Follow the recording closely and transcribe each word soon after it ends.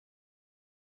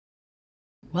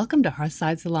Welcome to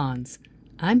Hearthside Salons.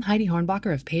 I'm Heidi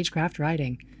Hornbacher of Pagecraft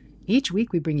Writing. Each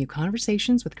week we bring you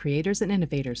conversations with creators and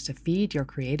innovators to feed your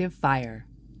creative fire.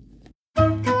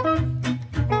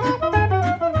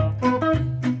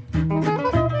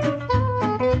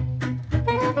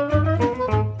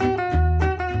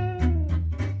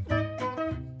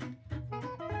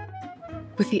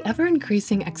 With the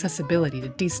ever-increasing accessibility to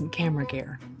decent camera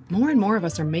gear, more and more of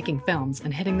us are making films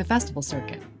and hitting the festival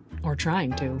circuit, or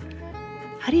trying to.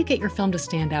 How do you get your film to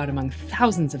stand out among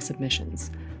thousands of submissions?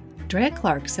 Drea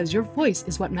Clark says your voice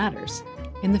is what matters.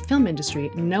 In the film industry,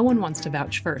 no one wants to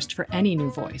vouch first for any new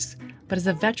voice. But as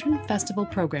a veteran festival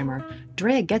programmer,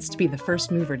 Drea gets to be the first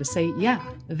mover to say, yeah,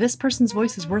 this person's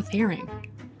voice is worth hearing.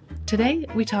 Today,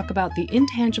 we talk about the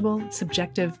intangible,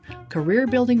 subjective,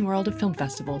 career-building world of film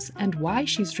festivals and why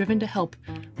she's driven to help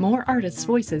more artists'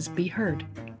 voices be heard.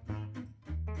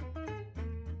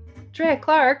 Drea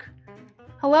Clark,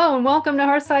 hello and welcome to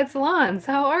Hearthside Salons.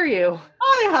 How are you?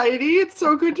 Hi, Heidi. It's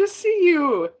so good to see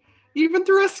you, even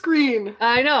through a screen.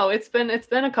 I know it's been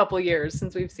a couple years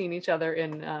since we've seen each other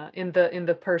in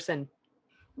the person.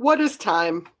 What is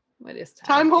time? What is time?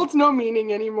 Time holds no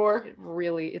meaning anymore.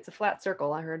 It's a flat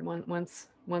circle. I heard once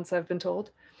I've been told.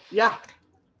 Yeah.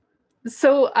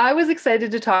 So I was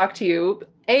excited to talk to you,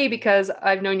 A, because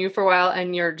I've known you for a while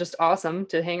and you're just awesome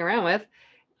to hang around with,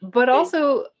 but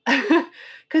also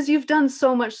because you've done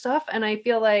so much stuff. And I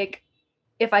feel like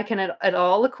if I can at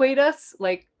all equate us,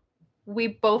 like we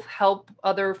both help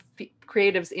other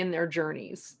creatives in their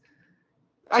journeys.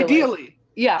 Ideally.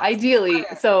 Ideally.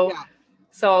 So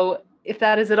if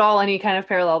that is at all any kind of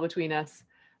parallel between us.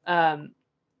 I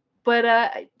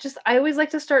always like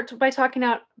to start by talking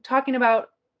about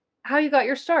how you got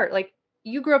your start. Like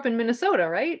you grew up in Minnesota,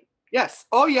 right? Yes.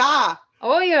 Oh yeah.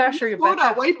 Sure.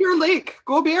 Minnesota, White Bear Lake,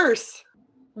 go Bears.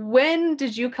 When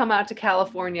did you come out to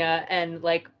California and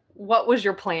like, what was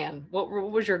your plan? What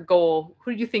was your goal?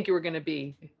 Who did you think you were going to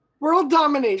be? World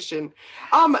domination.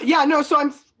 So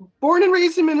I'm born and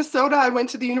raised in Minnesota. I went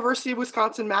to the University of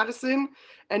Wisconsin-Madison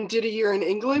and did a year in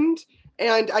England.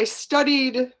 And I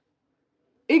studied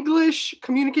English,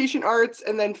 communication arts,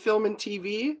 and then film and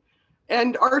TV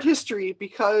and art history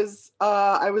because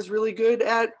I was really good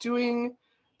at doing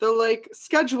the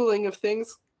scheduling of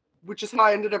things, which is how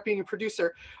I ended up being a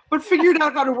producer, but figured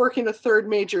out how to work in a third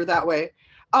major that way.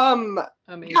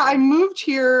 I moved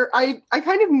here. I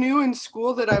kind of knew in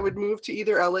school that I would move to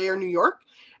either LA or New York,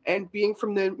 and being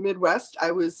from the Midwest,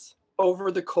 I was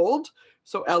over the cold.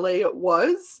 So LA it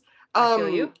was. I feel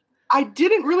you. I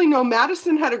didn't really know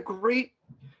Madison had a great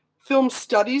film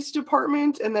studies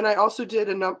department. And then I also did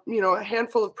a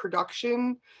handful of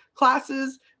production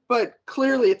classes, but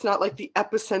clearly it's not like the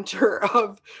epicenter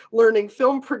of learning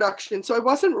film production. So I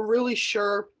wasn't really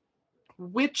sure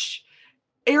which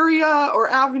area or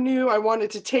avenue I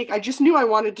wanted to take. I just knew I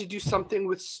wanted to do something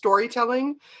with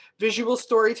storytelling, visual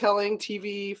storytelling,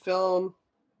 TV, film,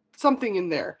 something in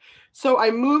there. So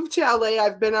I moved to LA.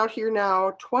 I've been out here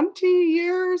now 20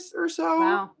 years or so.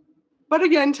 Wow. But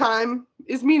again, time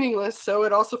is meaningless, so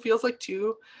it also feels like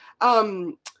two.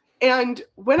 And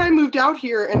when I moved out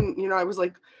here and, I was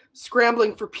like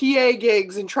scrambling for PA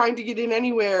gigs and trying to get in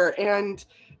anywhere and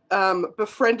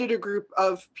befriended a group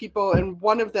of people, and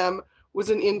one of them was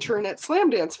an intern at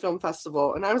Slamdance Film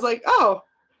Festival. And I was like, oh,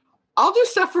 I'll do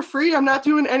stuff for free. I'm not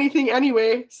doing anything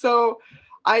anyway. So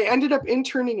I ended up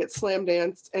interning at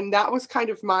Slamdance, and that was kind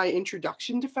of my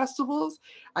introduction to festivals.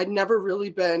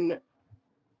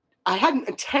 I hadn't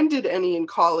attended any in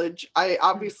college. I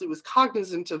obviously was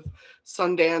cognizant of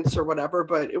Sundance or whatever,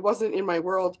 but it wasn't in my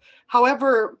world.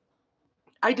 However,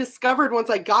 I discovered once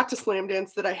I got to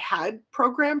Slamdance that I had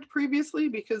programmed previously,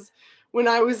 because when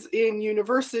I was in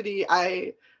university,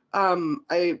 I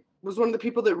was one of the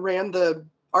people that ran the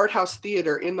art house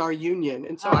theater in our union.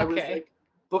 And so I was like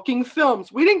booking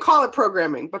films. We didn't call it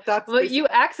programming, but that's... Well, you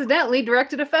accidentally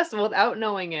directed a festival without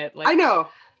knowing it. I know.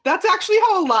 That's actually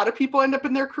how a lot of people end up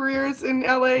in their careers in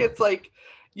LA. It's like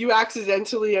you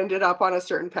accidentally ended up on a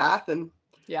certain path, and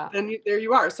then there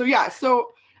you are. So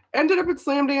ended up at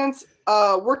Slamdance,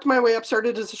 worked my way up,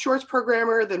 started as a shorts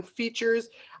programmer, then features.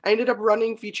 I ended up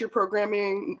running feature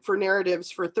programming for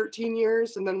narratives for 13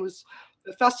 years, and then was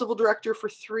the festival director for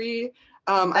 3.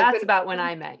 That's about when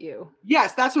I met you.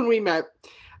 Yes, that's when we met.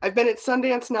 I've been at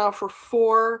Sundance now for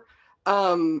 4.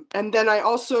 And then I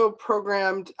also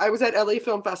I was at LA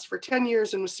Film Fest for 10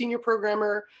 years and was senior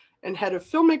programmer and head of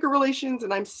filmmaker relations.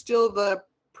 And I'm still the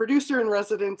producer in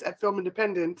residence at Film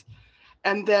Independent.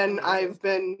 And then I've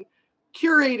been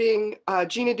curating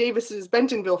Gina Davis's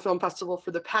Bentonville Film Festival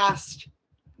for the past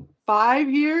 5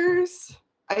 years,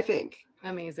 I think.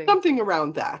 Amazing. something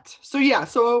around that. So yeah,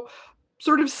 so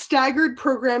sort of staggered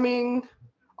programming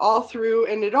all through,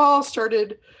 and it all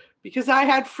started because I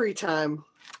had free time.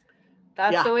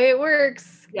 That's Yeah. the way it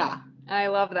works. Yeah. I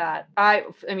love that. I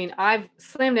mean,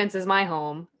 Slamdance is my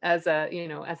home as a,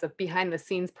 as a behind the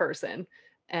scenes person.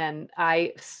 And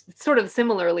I sort of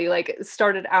similarly like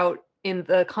started out in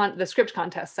the script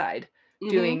contest side,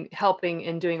 Mm-hmm. helping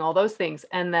and doing all those things.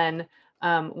 And then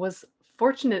was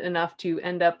fortunate enough to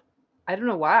end up, I don't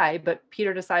know why, but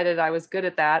Peter decided I was good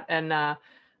at that. And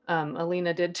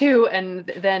Alina did too.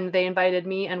 And then they invited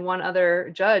me and one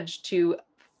other judge to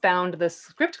found the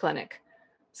script clinic.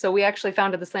 So we actually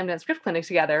founded the Slamdance Script Clinic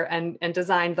together and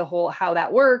designed the whole how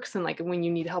that works and like when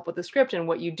you need help with the script and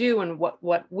what you do and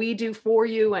what we do for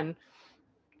you. And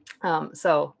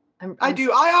so I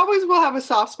do. I always will have a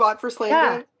soft spot for Slam yeah,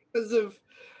 Dance because of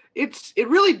it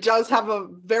really does have a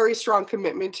very strong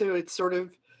commitment to its sort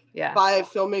of yeah, by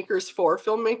filmmakers for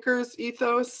filmmakers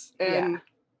ethos. And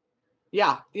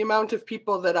yeah, the amount of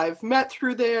people that I've met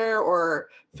through there or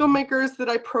filmmakers that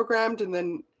I programmed and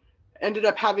then ended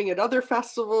up having at other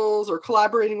festivals or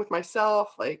collaborating with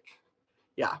myself, like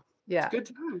yeah, it's good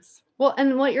times. Well,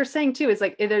 and what you're saying too is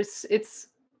like it's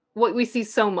what we see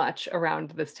so much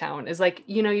around this town is like,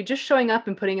 you're just showing up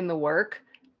and putting in the work,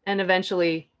 and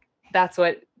eventually that's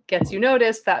what gets you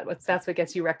noticed, that's what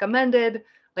gets you recommended.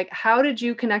 Like, how did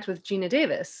you connect with Gina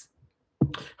Davis?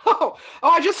 Oh,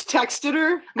 I just texted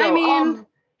her. No, I mean,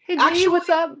 hey G, actually, what's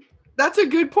up? That's a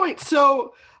good point.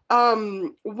 So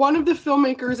one of the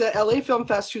filmmakers at LA Film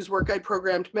Fest whose work I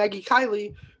programmed, Maggie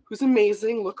Kiley, who's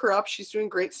amazing. Look her up. She's doing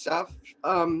great stuff.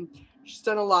 She's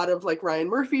done a lot of like Ryan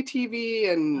Murphy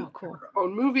TV and cool. her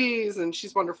own movies, and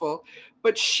she's wonderful.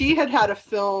 But she had a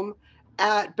film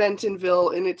at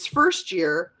Bentonville in its first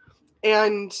year,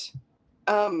 and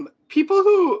people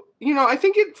who, I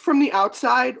think from the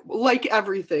outside, like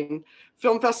everything,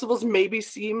 film festivals maybe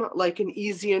seem like an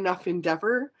easy enough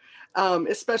endeavor.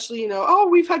 Especially,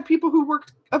 we've had people who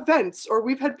worked events, or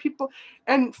we've had people,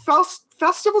 and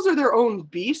festivals are their own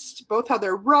beast, both how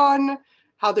they're run,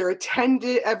 how they're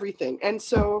attended, everything. And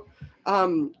so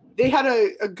they had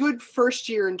a good first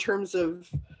year in terms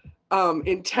of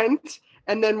intent,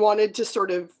 and then wanted to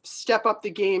sort of step up the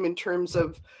game in terms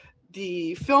of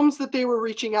the films that they were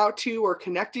reaching out to or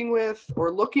connecting with or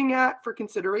looking at for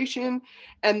consideration,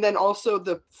 and then also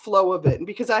the flow of it. And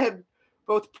because I had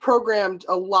both programmed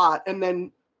a lot, and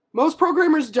then most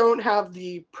programmers don't have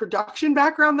the production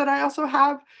background that I also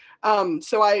have.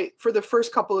 So I, for the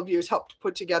first couple of years, helped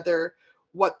put together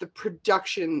what the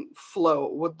production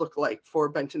flow would look like for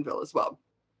Bentonville as well.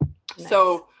 Nice.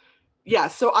 So yeah,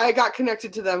 so I got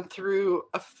connected to them through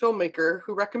a filmmaker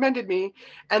who recommended me.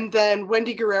 And then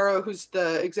Wendy Guerrero, who's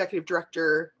the executive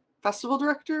director, festival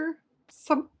director,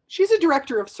 she's a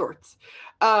director of sorts.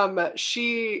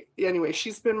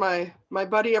 She's been my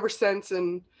buddy ever since,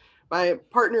 and my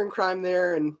partner in crime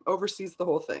there, and oversees the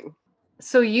whole thing.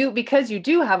 So because you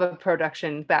do have a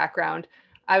production background,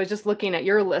 I was just looking at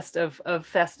your list of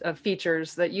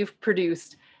features that you've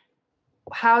produced.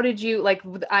 How did you, like,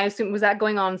 I assume, was that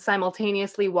going on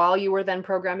simultaneously while you were then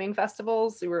programming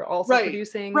festivals? You were also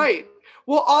producing? Right.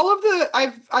 Well, all of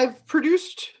I've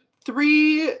produced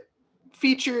 3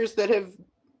 features that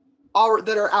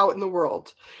are out in the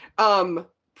world.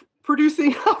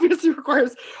 Producing obviously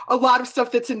requires a lot of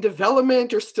stuff that's in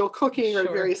development or still cooking or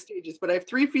various stages, but I have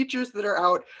 3 features that are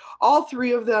out. All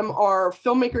 3 of them are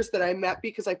filmmakers that I met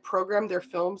because I programmed their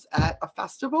films at a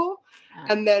festival,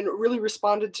 and then really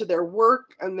responded to their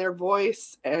work and their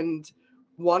voice and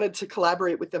wanted to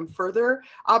collaborate with them further.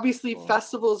 Obviously,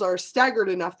 festivals are staggered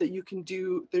enough that you can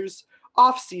there's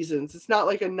off seasons. It's not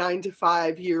like a 9 to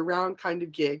 5 year round kind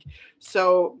of gig.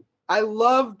 So I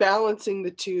love balancing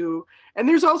the two. And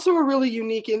there's also a really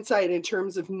unique insight in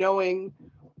terms of knowing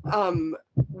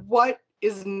what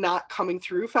is not coming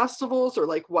through festivals, or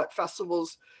like what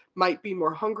festivals might be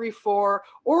more hungry for,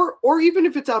 or even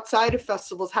if it's outside of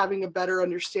festivals, having a better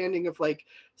understanding of like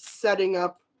setting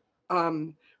up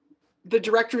the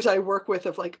directors I work with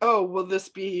of like, oh, will this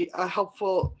be a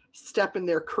helpful step in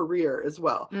their career as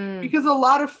well? Because a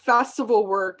lot of festival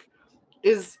work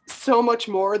is so much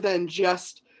more than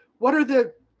just what are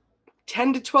the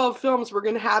 10 to 12 films we're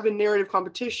going to have in narrative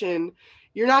competition.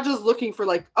 You're not just looking for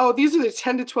like, oh, these are the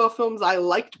 10 to 12 films I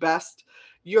liked best.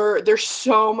 There's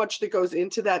so much that goes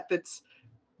into that's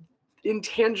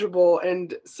intangible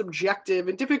and subjective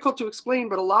and difficult to explain,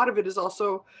 but a lot of it is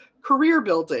also career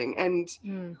building, and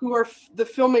who are the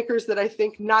filmmakers that I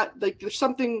think not like there's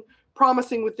something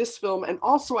promising with this film, and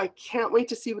also I can't wait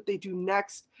to see what they do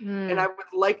next, and I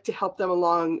would like to help them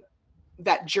along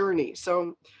that journey.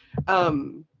 So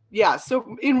yeah,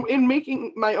 so in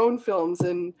making my own films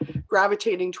and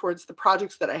gravitating towards the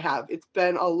projects that I have, it's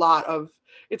been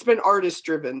artist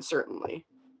driven, certainly.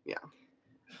 Yeah.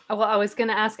 Well, I was going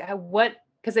to ask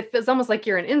because it feels almost like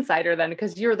you're an insider then,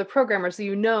 because you're the programmer.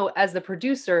 So, as the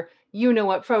producer,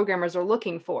 what programmers are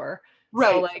looking for. So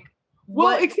Right. like,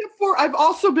 well, except for I've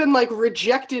also been like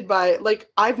rejected by, like,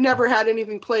 I've never had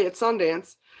anything play at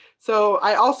Sundance. So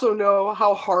I also know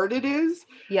how hard it is.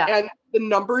 Yeah. And the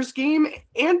numbers game,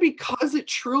 and because it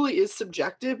truly is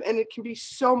subjective, and it can be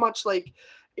so much like,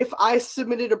 if I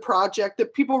submitted a project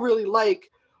that people really like,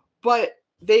 but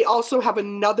they also have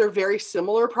another very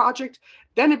similar project,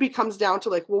 then it becomes down to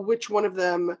like, well, which one of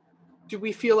them do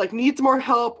we feel like needs more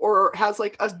help or has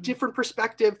like a different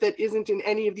perspective that isn't in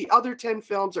any of the other 10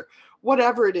 films or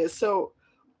whatever it is. So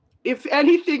if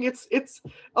anything, it's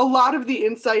a lot of the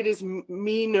insight is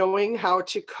me knowing how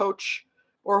to coach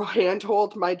or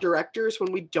handhold my directors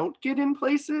when we don't get in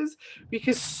places,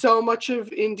 because so much of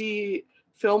indie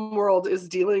film world is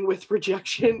dealing with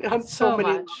rejection on so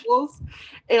many levels.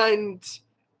 And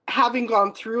having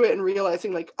gone through it and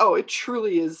realizing like, oh, it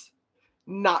truly is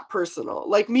not personal.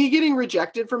 Like me getting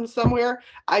rejected from somewhere,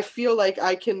 I feel like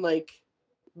I can like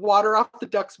water off the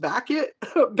duck's back it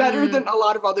better than a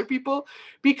lot of other people,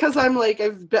 because I'm like,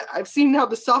 I've seen how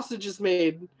the sausage is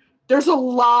made. There's a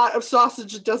lot of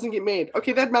sausage that doesn't get made.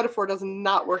 Okay, that metaphor does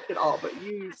not work at all, but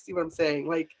you see what I'm saying.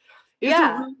 Like, it's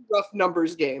a really rough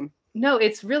numbers game. No,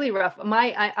 it's really rough.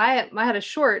 I had a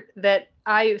short that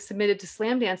I submitted to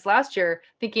Slamdance last year,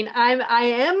 thinking I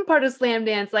am part of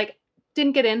Slamdance. Like,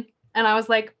 didn't get in, and I was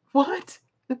like, what?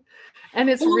 And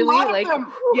it's really like,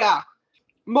 yeah.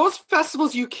 Most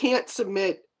festivals you can't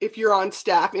submit if you're on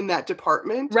staff in that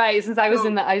department. Right, since I was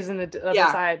in the other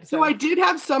side. So I did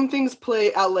have some things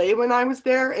play LA when I was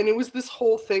there, and it was this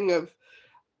whole thing of,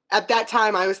 at that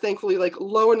time I was thankfully like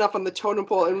low enough on the totem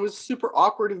pole, and it was super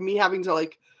awkward of me having to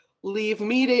like leave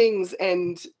meetings,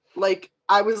 and like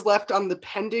I was left on the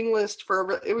pending list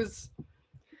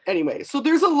anyway. So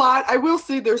there's a lot. I will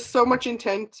say there's so much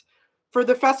intent for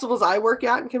the festivals I work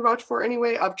at and can vouch for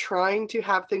anyway, of trying to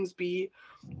have things be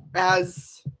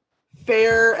as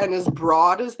fair and as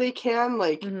broad as they can.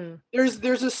 Like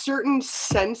there's a certain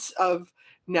sense of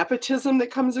nepotism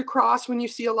that comes across when you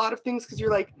see a lot of things, because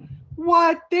you're like,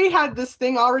 what, they had this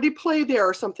thing already played there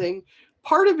or something.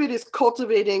 Part of it is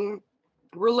cultivating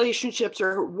relationships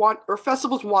or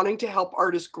festivals wanting to help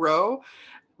artists grow,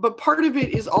 but part of it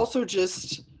is also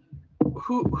just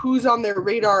who's on their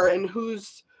radar and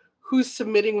who's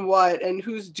submitting what and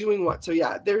who's doing what. So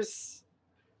yeah, that's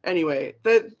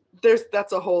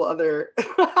a whole other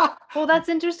Well, that's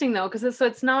interesting though, because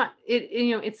it's not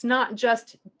it's not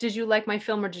just did you like my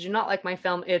film or did you not like my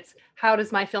film, it's how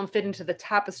does my film fit into the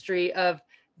tapestry of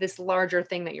this larger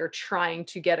thing that you're trying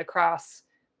to get across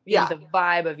in the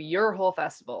vibe of your whole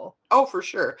festival. Oh, for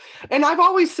sure. And I've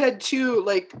always said too,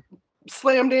 like,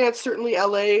 Slamdance, certainly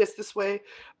LA is this way,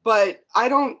 but I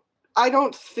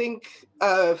don't think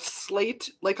a slate,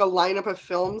 like a lineup of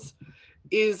films,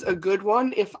 is a good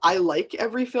one if I like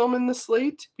every film in the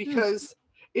slate, because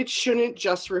it shouldn't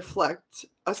just reflect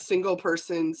a single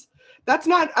person's.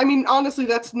 Honestly,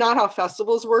 that's not how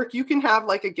festivals work. You can have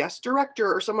like a guest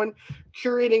director or someone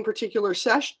curating particular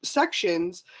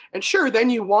sections, and sure, then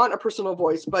you want a personal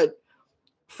voice, but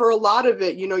for a lot of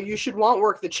it, you should want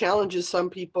work that challenges some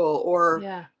people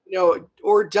or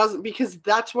or doesn't, because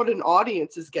that's what an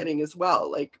audience is getting as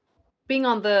well. Like being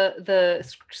on the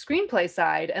screenplay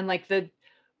side, and like the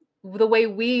way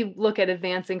we look at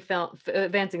advancing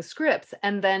scripts,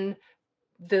 and then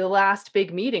the last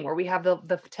big meeting where we have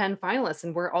the 10 finalists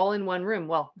and we're all in one room.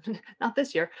 Well, not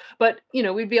this year, but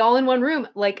we'd be all in one room,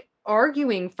 like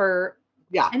arguing for,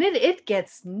 and it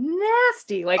gets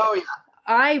nasty. Like, oh, yeah.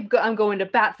 I'm going to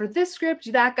bat for this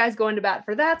script, that guy's going to bat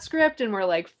for that script, and we're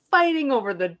like fighting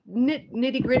over the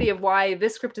nitty gritty of why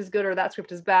this script is good or that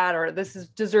script is bad, or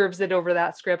deserves it over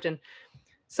that script. And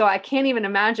so I can't even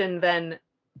imagine then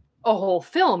a whole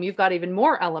film, you've got even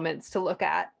more elements to look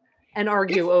at and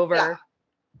argue over. Yeah.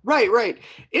 Right.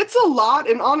 It's a lot.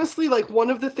 And honestly, like,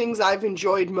 one of the things I've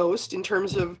enjoyed most in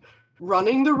terms of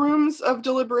running the rooms of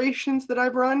deliberations that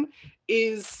I've run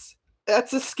is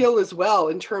that's a skill as well,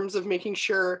 in terms of making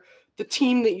sure the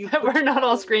team that you we're not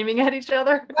all screaming at each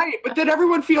other. Right. But that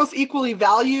everyone feels equally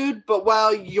valued, but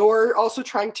while you're also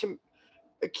trying to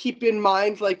keep in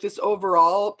mind like this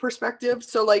overall perspective.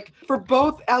 So like for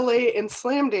both LA and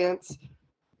Slamdance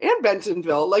and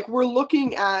Bentonville, like we're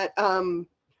looking at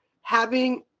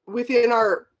having within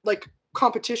our like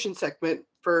competition segment,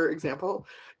 for example,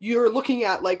 you're looking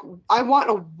at like, I want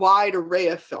a wide array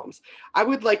of films. I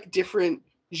would like different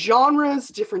genres,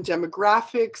 different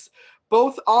demographics,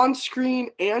 both on screen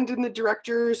and in the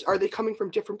directors? Are they coming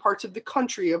from different parts of the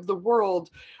country, of the world?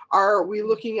 Are we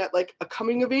looking at like a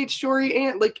coming of age story?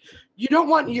 And like, you don't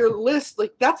want your list,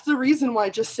 like, that's the reason why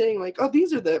just saying like, oh,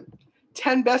 these are the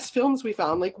 10 best films we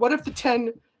found. Like, what if the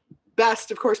 10 best,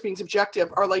 of course, being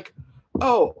subjective, are like,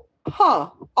 oh,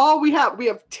 all we have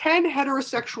 10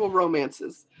 heterosexual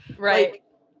romances. Right. Like,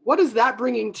 what is that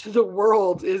bringing to the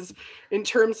world is in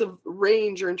terms of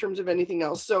range or in terms of anything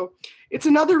else? So it's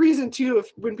another reason too,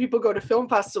 if when people go to film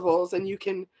festivals and you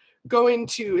can go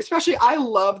into, especially I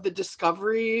love the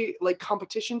discovery, like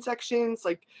competition sections,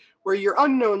 like where your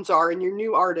unknowns are and your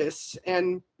new artists.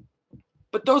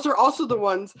 But those are also the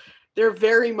ones, they're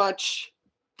very much,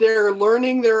 they're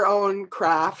learning their own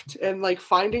craft and like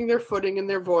finding their footing and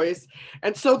their voice.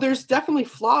 And so there's definitely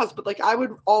flaws, but like I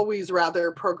would always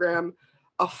rather program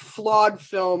a flawed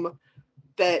film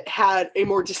that had a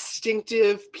more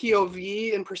distinctive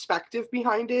POV and perspective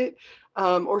behind it,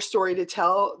 or story to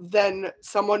tell, than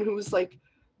someone who's like,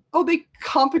 oh, they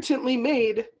competently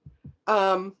made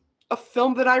a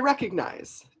film that I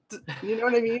recognize. You know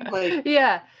what I mean? Like,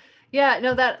 yeah,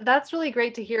 no, that's really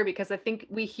great to hear, because I think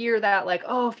we hear that like,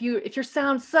 oh, if your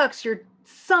sound sucks, you're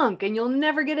sunk and you'll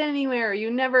never get anywhere. You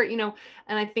never, and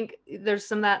I think there's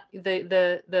some that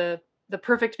the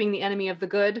perfect being the enemy of the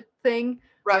good thing,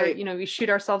 right. where, we shoot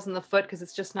ourselves in the foot because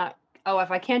it's just not, oh,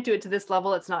 if I can't do it to this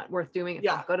level, it's not worth doing. It's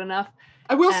not good enough.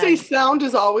 I will say sound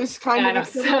is always kind of, I know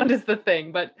sound is the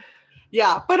thing, but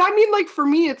yeah, but I mean, like for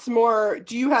me, it's more,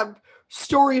 do you have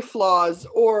story flaws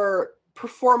or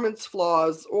performance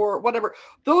flaws or whatever?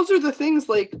 Those are the things,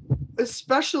 like,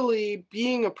 especially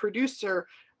being a producer,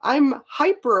 I'm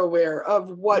hyper aware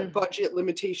of what budget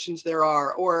limitations there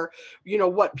are, or,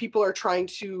 what people are trying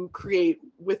to create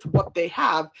with what they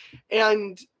have.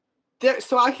 And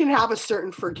so I can have a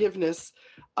certain forgiveness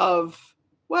of,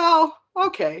 well,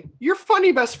 okay, your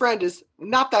funny best friend is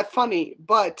not that funny,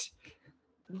 but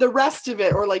the rest of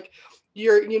it, or like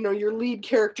your lead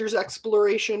character's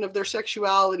exploration of their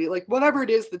sexuality, like whatever it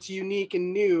is that's unique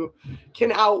and new,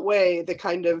 can outweigh the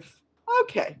kind of,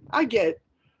 okay, I get it,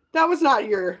 that was not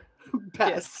your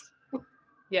best.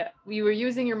 Yeah, you were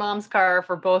using your mom's car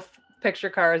for both picture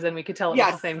cars and we could tell it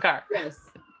was the same car. Yes.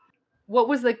 What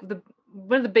was like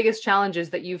one of the biggest challenges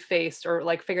that you've faced or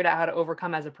like figured out how to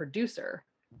overcome as a producer?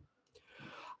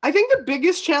 I think the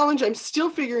biggest challenge I'm still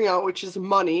figuring out, which is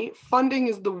money. Funding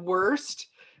is the worst.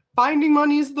 Finding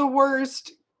money is the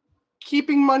worst.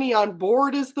 Keeping money on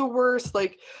board is the worst.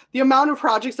 Like the amount of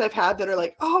projects I've had that are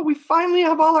like, oh, we finally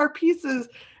have all our pieces.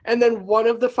 And then one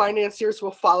of the financiers will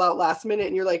fall out last minute.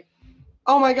 And you're like,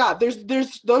 oh my God,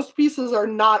 there's those pieces are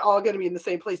not all going to be in the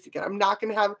same place again. I'm not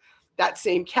going to have that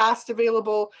same cast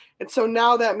available. And so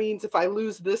now that means if I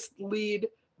lose this lead,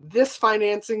 this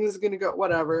financing is going to go,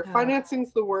 whatever.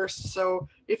 Financing's the worst. So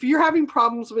if you're having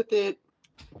problems with it,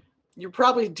 you're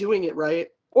probably doing it right.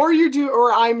 Or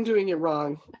I'm doing it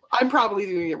wrong. I'm probably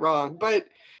doing it wrong. But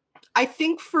I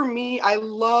think for me, I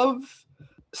love,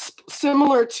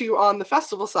 similar to on the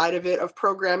festival side of it, of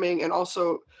programming and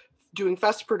also doing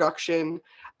fest production,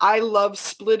 I love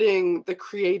splitting the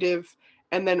creative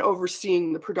and then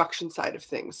overseeing the production side of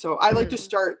things. So I like to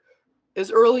start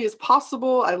as early as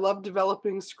possible. I love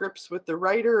developing scripts with the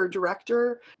writer or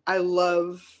director. I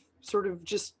love sort of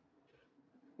just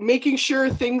making sure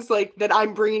things like that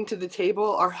I'm bringing to the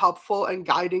table are helpful and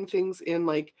guiding things in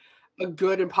like a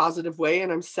good and positive way.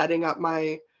 And I'm setting up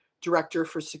my director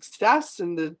for success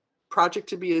and the project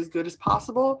to be as good as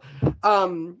possible.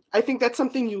 I think that's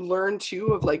something you learn too,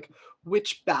 of like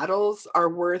which battles are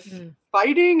worth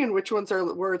fighting and which ones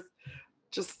are worth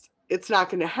just, it's not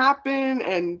going to happen.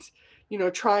 And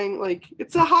trying, like,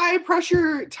 it's a high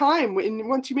pressure time when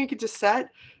once you make it to set,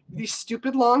 these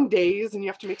stupid long days and you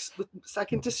have to make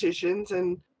split-second decisions.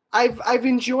 And I've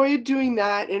enjoyed doing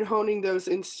that and honing those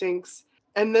instincts.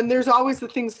 And then there's always the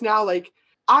things now, like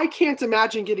I can't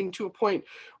imagine getting to a point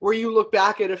where you look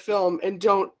back at a film and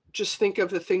don't just think of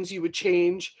the things you would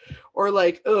change, or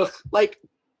like, like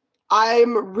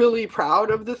I'm really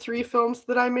proud of the 3 films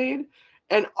that I made,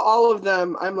 and all of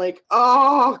them I'm like,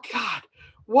 oh God,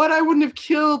 what I wouldn't have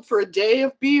killed for a day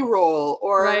of B-roll,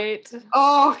 or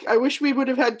oh, I wish we would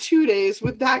have had 2 days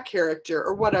with that character,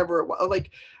 or whatever.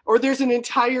 Like, or there's an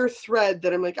entire thread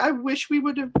that I'm like, I wish we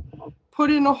would have put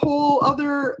in a whole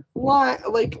other line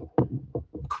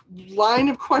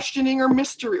of questioning or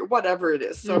mystery, or whatever it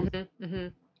is. So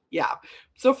yeah.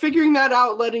 So figuring that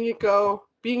out, letting it go,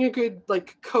 being a good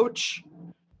like coach,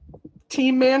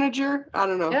 team manager. I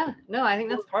don't know. Yeah, no, I think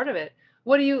that's part of it.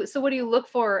 What do you look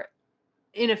for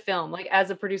in a film? Like as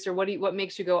a producer, what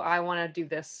makes you go, I want to do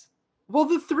this? Well,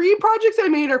 the 3 projects I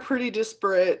made are pretty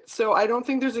disparate, so I don't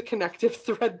think there's a connective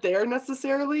thread there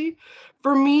necessarily.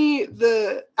 For me,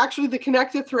 the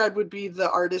connective thread would be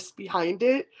the artist behind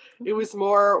it. It was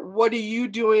more, what are you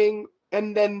doing?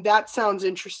 And then that sounds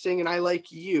interesting, and I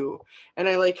like you, and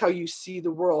I like how you see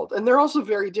the world. And they're also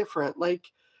very different.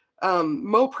 Like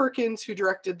Mo Perkins, who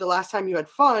directed The Last Time You Had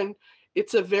Fun,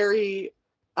 it's a very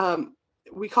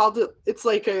we called it, it's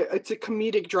a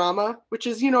comedic drama, which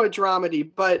is, a dramedy,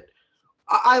 but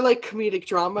I like comedic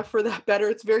drama for that better.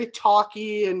 It's very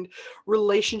talky and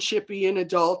relationshipy and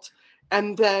adult.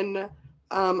 And then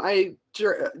I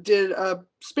did a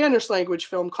Spanish language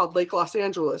film called Lake Los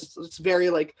Angeles. So it's very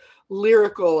like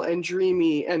lyrical and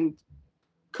dreamy and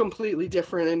completely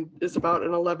different, and is about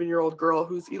an 11-year-old girl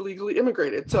who's illegally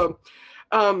immigrated. So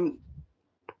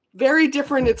very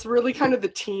different. It's really kind of the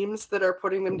teams that are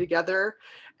putting them together.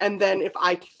 And then if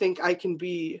I think I can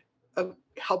be a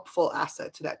helpful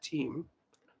asset to that team.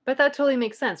 But that totally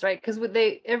makes sense, right? Because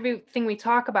everything we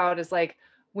talk about is like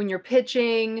when you're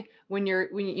pitching,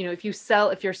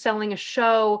 if you're selling a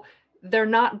show, they're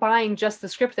not buying just the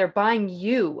script, they're buying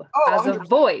you as 100%. A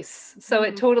voice. So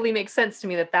it totally makes sense to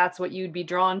me that that's what you'd be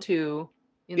drawn to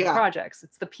in the projects.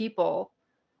 It's the people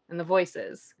and the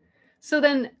voices. So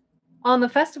then on the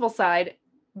festival side,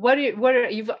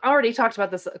 you've already talked about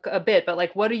this a bit, but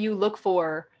like, what do you look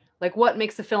for? Like, what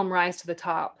makes a film rise to the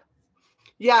top?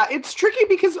 Yeah, it's tricky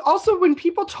because also when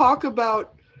people talk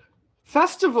about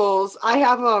festivals, I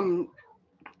have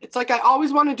it's like I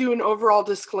always want to do an overall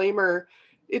disclaimer.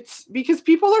 It's because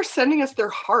people are sending us their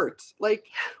hearts. Like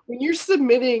when you're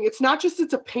submitting, it's not just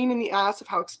it's a pain in the ass of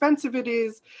how expensive it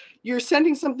is. You're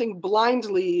sending something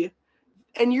blindly,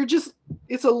 and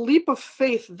it's a leap of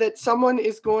faith that someone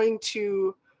is going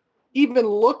to even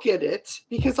look at it,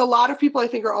 because a lot of people I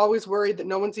think are always worried that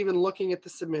no one's even looking at the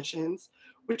submissions,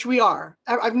 which we are.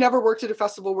 I've never worked at a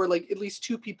festival where like at least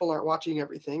 2 people aren't watching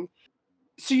everything.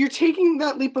 So you're taking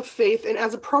that leap of faith. And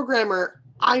as a programmer,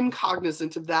 I'm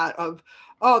cognizant of that, of,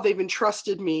 oh, they've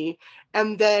entrusted me.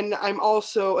 And then I'm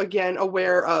also, again,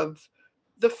 aware of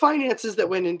the finances that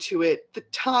went into it, the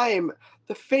time,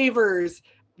 the favors.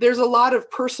 There's a lot of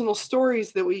personal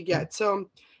stories that we get. So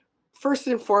first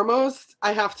and foremost,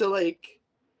 I have to like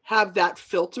have that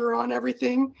filter on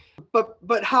everything.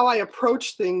 But how I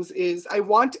approach things is I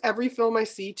want every film I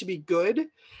see to be good.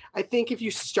 I think if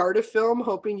you start a film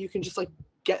hoping you can just like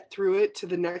get through it to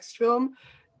the next film,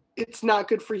 it's not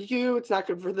good for you. It's not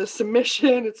good for the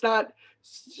submission. It's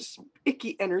just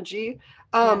icky energy.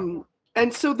 And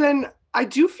so then I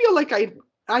do feel like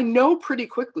I know pretty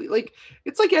quickly, like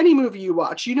it's like any movie you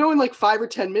watch, in like 5 or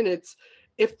 10 minutes,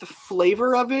 if the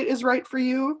flavor of it is right for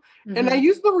you. Mm-hmm. And I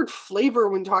use the word flavor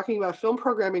when talking about film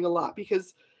programming a lot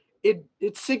because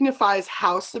it signifies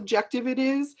how subjective it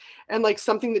is. And like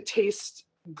something that tastes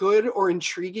good or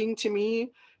intriguing to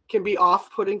me can be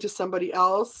off-putting to somebody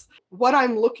else. What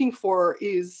I'm looking for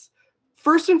is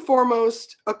first and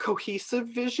foremost a cohesive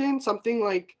vision, something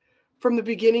like from the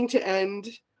beginning to end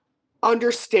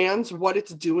understands what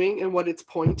it's doing and what its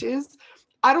point is.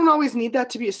 I don't always need that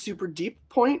to be a super deep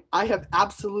point. I have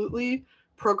absolutely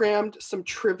programmed some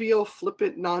trivial,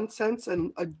 flippant nonsense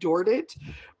and adored it,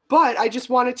 but I just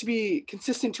want it to be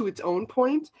consistent to its own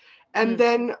point. And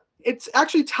then it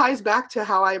actually ties back to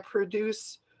how I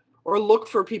produce or look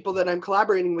for people that I'm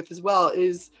collaborating with as well,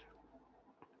 is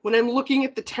when I'm looking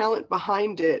at the talent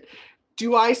behind it,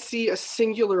 do I see a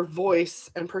singular voice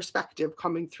and perspective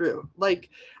coming through? Like,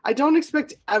 I don't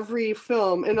expect every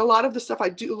film, and a lot of the stuff I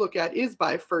do look at is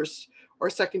by first or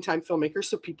second time filmmakers,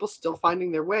 so people still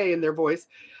finding their way and their voice.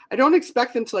 I don't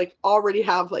expect them to like already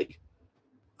have like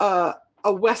a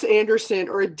Wes Anderson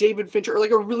or a David Fincher or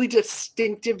like a really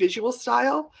distinctive visual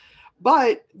style.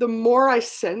 But the more I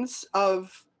sense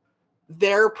of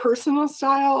their personal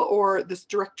style or this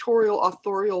directorial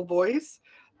authorial voice,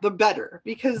 the better,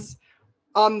 because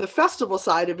on the festival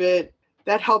side of it,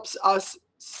 that helps us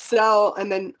sell and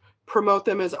then promote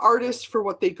them as artists for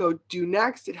what they go do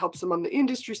next. It helps them on the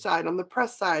industry side, on the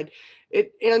press side.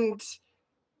 And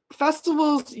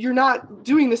festivals, you're not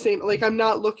doing the same. Like, I'm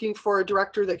not looking for a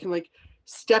director that can like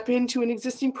step into an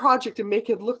existing project and make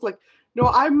it look like, no,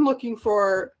 I'm looking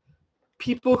for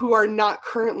people who are not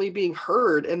currently being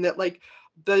heard, and that like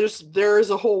there's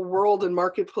a whole world and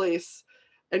marketplace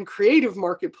and creative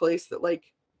marketplace that like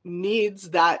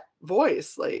needs that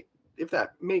voice, like, if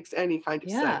that makes any kind of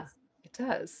sense. Yeah, it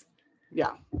does.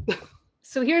 Yeah.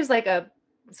 So here's like a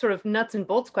sort of nuts and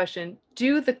bolts question.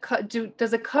 Does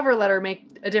a cover letter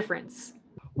make a difference?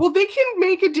 Well, they can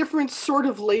make a difference sort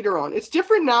of later on. It's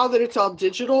different now that it's all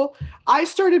digital. I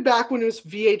started back when it was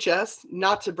VHS,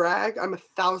 not to brag. I'm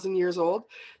 1,000 years old.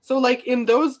 So like in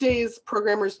those days,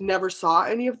 programmers never saw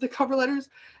any of the cover letters.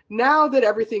 Now that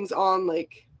everything's on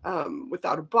like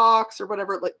Without a Box or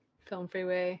whatever, like Film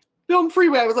Freeway. Film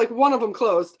Freeway, I was like one of them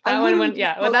closed. That one went,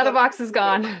 yeah, Without a Box is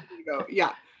gone.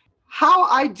 Yeah. How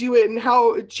I do it and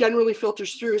how it generally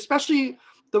filters through, especially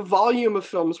the volume of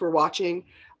films we're watching.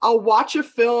 I'll watch a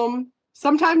film.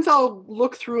 Sometimes I'll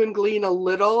look through and glean a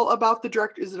little about the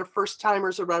director. Is it a first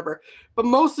timers or whatever? But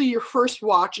mostly your first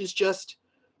watch is just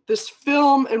this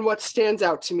film and what stands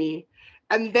out to me.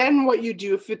 And then what you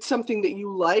do, if it's something that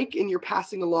you like and you're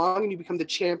passing along and you become the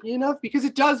champion of, because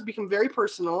it does become very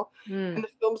personal. And the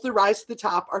films that rise to the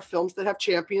top are films that have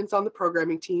champions on the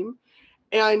programming team.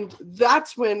 And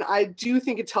that's when I do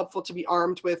think it's helpful to be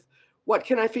armed with, what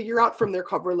can I figure out from their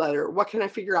cover letter? What can I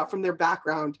figure out from their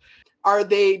background?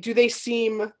 Do they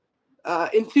seem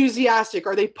enthusiastic?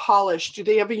 Are they polished? Do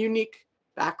they have a unique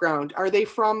background? Are they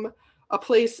from a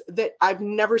place that I've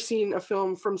never seen a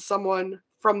film from someone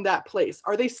from that place?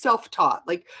 Are they self-taught?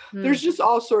 Like there's just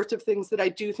all sorts of things that I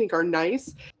do think are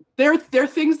nice. There are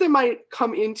things that might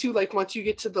come into like once you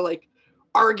get to the like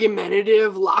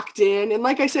argumentative, locked in. And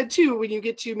like I said too, when you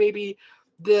get to maybe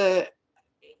the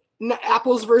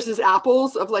apples versus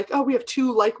apples of like, oh, we have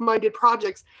two like-minded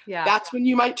projects. Yeah. That's when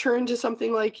you might turn to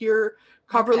something like your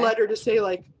cover letter to say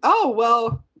like, oh,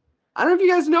 well, I don't know if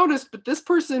you guys noticed, but this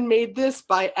person made this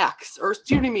by X, or do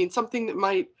you know what I mean? Something that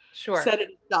might set it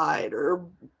aside or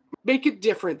make it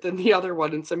different than the other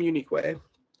one in some unique way.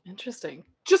 Interesting.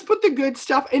 Just put the good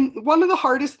stuff. And one of the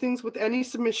hardest things with any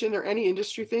submission or any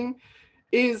industry thing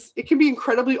is it can be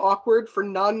incredibly awkward for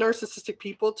non-narcissistic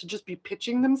people to just be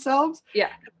pitching themselves. Yeah.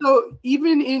 So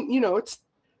even in, it's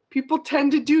people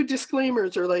tend to do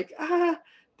disclaimers or like,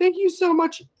 thank you so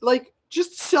much. Like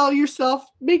just sell yourself,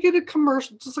 make it a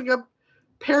commercial, just like a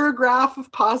paragraph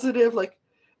of positive, like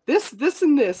this,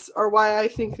 and this are why I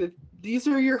think that these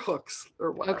are your hooks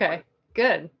or whatever. Okay.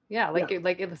 Good. Yeah. Like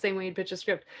the same way you pitch a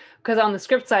script, because on the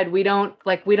script side, we don't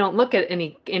look at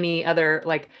any other,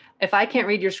 like if I can't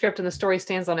read your script and the story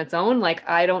stands on its own, like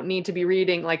I don't need to be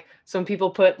reading, like some people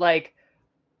put like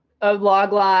a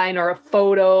log line or a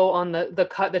photo on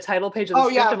the title page of the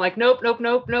script. Yeah. I'm like, nope.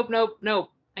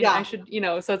 And I should,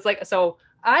 so it's like, so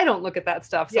I don't look at that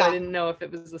stuff. So I didn't know if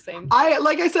it was the same.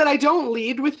 Like I said, I don't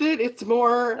lead with it. It's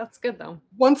more, that's good though.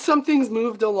 Once something's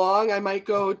moved along, I might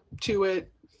go to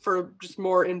it for just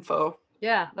more info.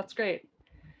 Yeah, that's great.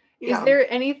 Yeah. Is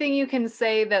there anything you can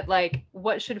say that like,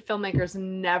 what should filmmakers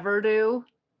never do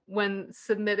when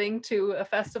submitting to a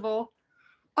festival?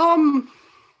 I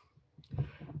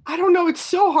don't know. It's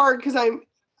so hard because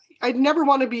I'd never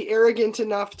want to be arrogant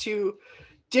enough to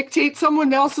dictate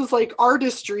someone else's like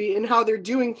artistry and how they're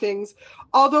doing things.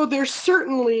 Although there's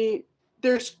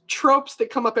tropes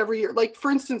that come up every year. Like for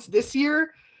instance, this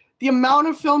year, the amount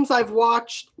of films I've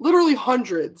watched, literally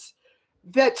hundreds,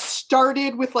 that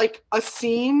started with like a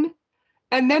scene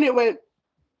and then it went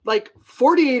like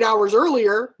 48 hours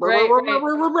earlier. Right.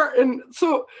 And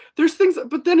so there's things,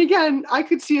 but then again, I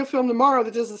could see a film tomorrow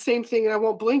that does the same thing and I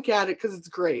won't blink at it because it's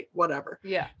great, whatever.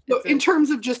 Yeah. So in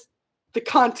terms of just the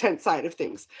content side of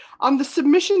things, on the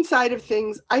submission side of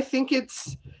things, I think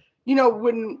it's,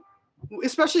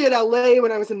 especially at LA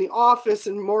when I was in the office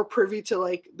and more privy to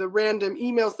like the random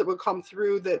emails that would come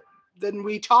through that then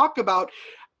we talk about,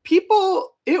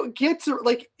 people,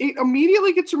 it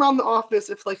immediately gets around the office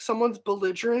if like someone's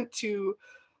belligerent to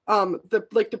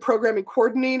the programming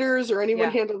coordinators or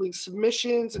anyone handling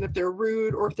submissions, and if they're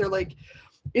rude or if they're like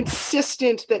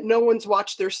insistent that no one's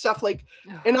watched their stuff, like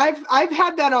and I've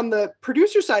had that on the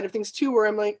producer side of things too, where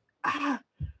I'm like,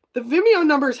 the Vimeo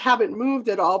numbers haven't moved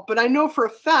at all, but I know for a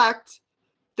fact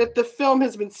that the film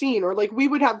has been seen. Or like we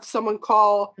would have someone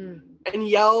call and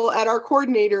yell at our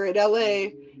coordinator at LA,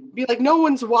 be like, no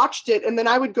one's watched it. And then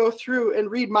I would go through and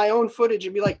read my own footage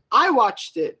and be like, I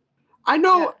watched it. I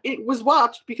know it was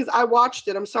watched because I watched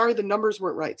it. I'm sorry, the numbers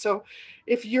weren't right. So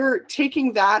if you're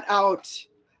taking that out,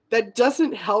 that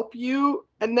doesn't help you.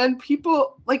 And then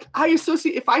people, like I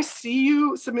associate, if I see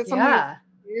you submit something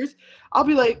for years, I'll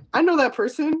be like, I know that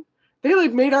person. They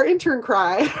like made our intern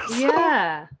cry.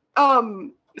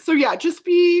 So yeah, just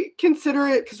be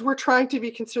considerate because we're trying to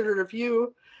be considerate of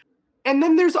you. And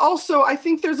then there's also, I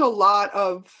think there's a lot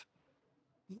of,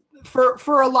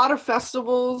 for a lot of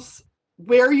festivals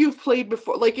where you've played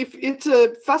before, like if it's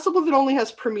a festival that only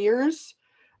has premieres,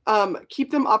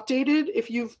 keep them updated.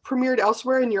 If you've premiered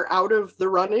elsewhere and you're out of the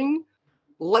running,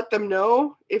 let them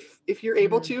know if you're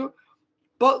able to.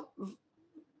 But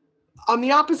on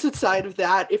the opposite side of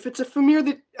that, if it's a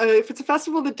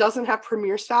festival that doesn't have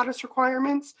premier status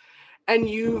requirements, and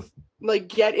you like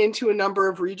get into a number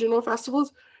of regional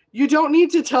festivals, you don't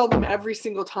need to tell them every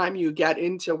single time you get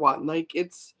into one. Like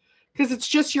it's because it's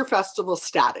just your festival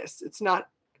status. It's not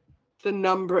the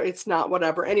number. It's not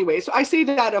whatever. Anyway, so I say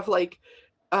that of like,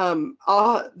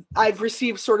 I've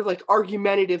received sort of like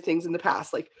argumentative things in the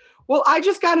past, like, well, I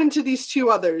just got into these two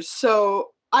others,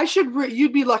 so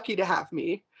you'd be lucky to have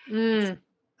me. Yeah,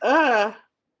 I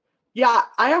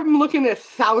am looking at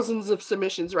thousands of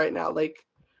submissions right now. Like,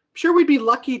 I'm sure we'd be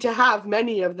lucky to have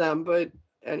many of them, but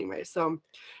anyway, so.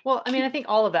 Well, I mean, I think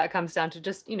all of that comes down to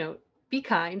just, be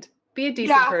kind, be a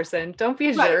decent person, don't be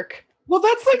a jerk. Well,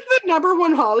 that's like the number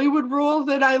one Hollywood rule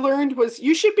that I learned was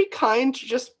you should be kind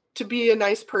just to be a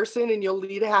nice person and you'll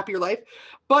lead a happier life.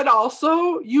 But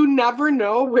also, you never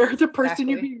know where the person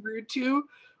you're being rude to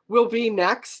will be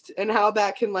next and how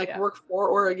that can work for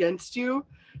or against you.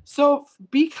 So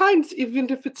be kind, even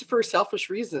if it's for selfish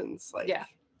reasons.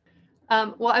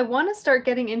 Well, I want to start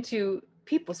getting into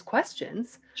people's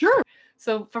questions. Sure.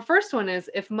 So the first one is,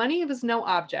 if money was no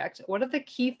object, what are the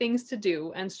key things to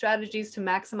do and strategies to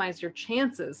maximize your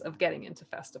chances of getting into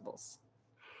festivals?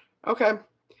 Okay.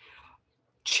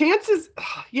 Chances,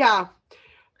 yeah.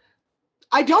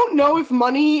 I don't know if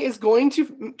money is going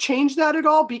to change that at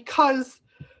all, because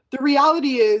the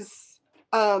reality is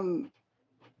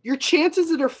your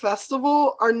chances at a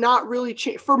festival are not really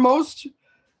for most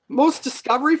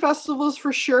discovery festivals,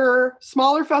 for sure.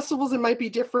 Smaller festivals, it might be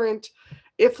different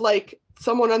if like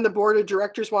someone on the board of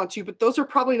directors wants you, but those are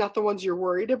probably not the ones you're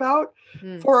worried about.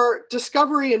 For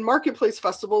discovery and marketplace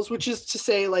festivals, which is to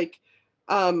say like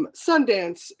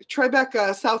Sundance,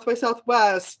 Tribeca, South by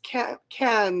Southwest,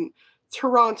 Cannes,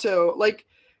 Toronto, like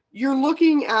you're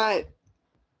looking at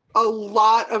a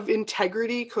lot of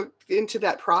integrity cooked into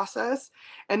that process,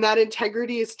 and that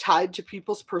integrity is tied to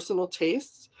people's personal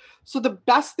tastes. So the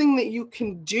best thing that you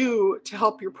can do to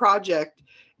help your project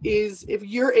is if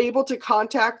you're able to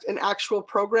contact an actual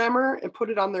programmer and put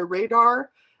it on their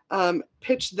radar,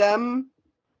 pitch them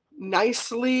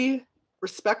nicely,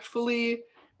 respectfully,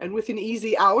 and with an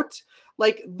easy out,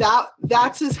 like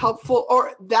that's as helpful.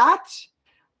 Or that,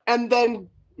 and then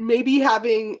maybe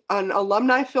having an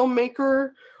alumni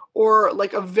filmmaker or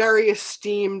like a very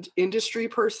esteemed industry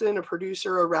person, a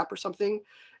producer, a rep or something,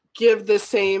 give the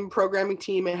same programming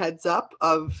team a heads up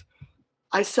of,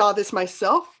 I saw this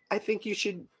myself. I think you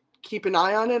should keep an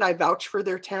eye on it. I vouch for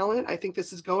their talent. I think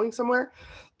this is going somewhere.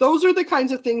 Those are the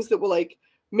kinds of things that will like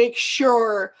make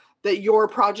sure that your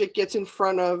project gets in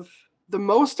front of the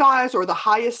most eyes or the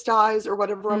highest eyes or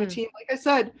whatever on a team. Like I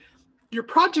said, your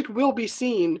project will be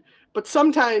seen, but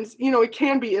sometimes, it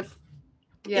can be if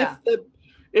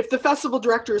the festival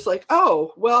director is like,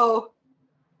 oh, well,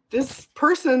 this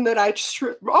person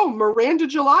that Miranda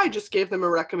July just gave them a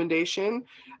recommendation.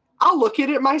 I'll look at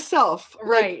it myself.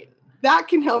 Right. Like, that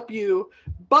can help you.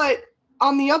 But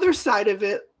on the other side of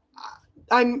it,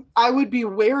 I would be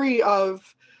wary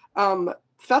of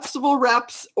festival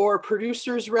reps or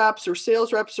producers reps or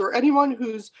sales reps or anyone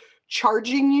who's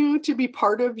charging you to be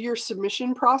part of your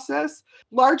submission process.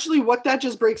 Largely what that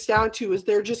just breaks down to is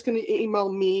they're just going to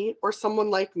email me or someone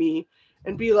like me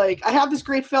and be like, I have this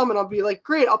great film, and I'll be like,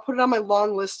 great, I'll put it on my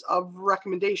long list of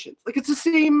recommendations. Like, it's the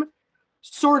same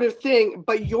sort of thing,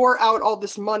 but you're out all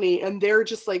this money and they're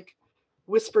just like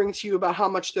whispering to you about how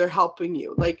much they're helping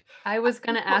you. Like, I was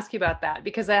going to ask you about that,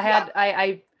 because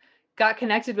I got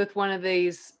connected with one of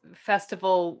these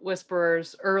festival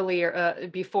whisperers earlier,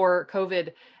 before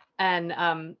COVID,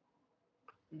 and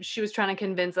she was trying to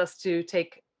convince us to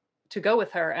go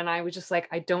with her, and I was just like,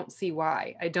 I don't see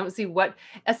why. I don't see what,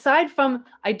 aside from,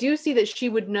 I do see that she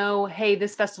would know, hey,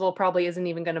 this festival probably isn't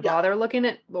even going to bother looking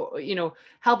at,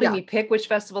 helping me pick which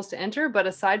festivals to enter. But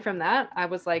aside from that, I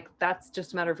was like, that's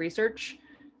just a matter of research.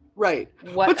 Right.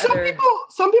 But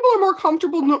some people are more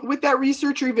comfortable with that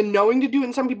research or even knowing to do it,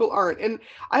 and some people aren't. And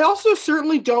I also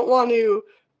certainly don't want to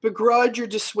begrudge or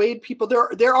dissuade people.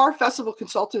 There are festival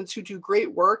consultants who do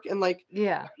great work and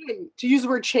to use the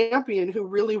word champion, who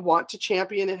really want to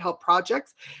champion and help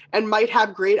projects and might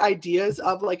have great ideas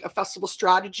of like a festival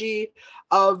strategy,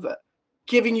 of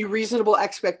giving you reasonable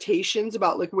expectations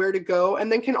about like where to go,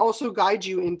 and then can also guide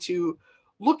you into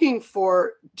looking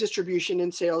for distribution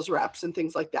and sales reps and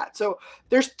things like that. So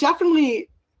there's definitely,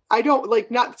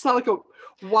 it's not like a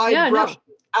wide brush.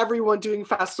 Everyone doing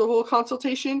festival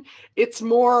consultation. It's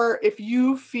more if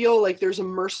you feel like there's a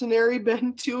mercenary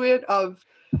bent to it, of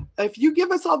if you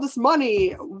give us all this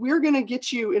money, we're going to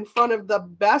get you in front of the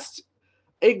best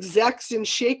execs and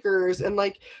shakers and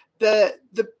like the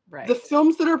Right. The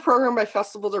films that are programmed by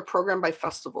festivals are programmed by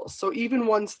festivals. So even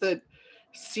ones that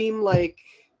seem like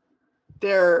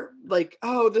they're like,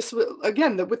 oh, this was,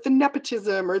 again, with the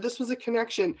nepotism, or this was a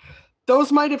connection,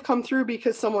 those might have come through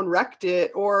because someone wrecked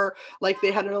it, or like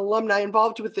they had an alumni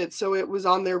involved with it, so it was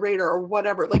on their radar, or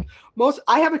whatever. Like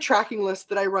I have a tracking list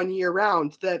that I run year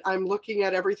round, that I'm looking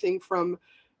at everything from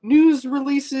news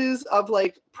releases of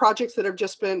like projects that have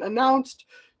just been announced,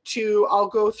 to I'll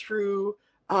go through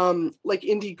like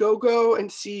Indiegogo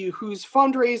and see who's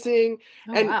fundraising.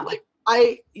 Oh, And wow. like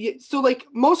so like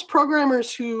most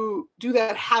programmers who do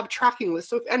that have tracking lists.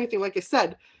 So if anything, like I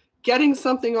said, getting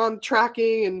something on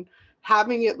tracking and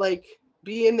having it like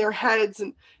be in their heads,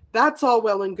 and that's all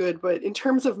well and good. But in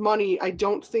terms of money, I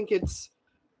don't think it's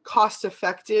cost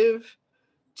effective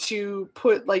to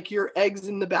put like your eggs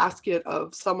in the basket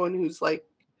of someone who's like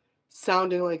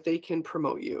sounding like they can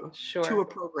promote you to a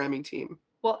programming team.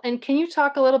 Well, and can you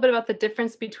talk a little bit about the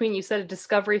difference between, you said a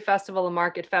discovery festival, a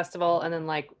market festival, and then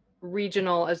like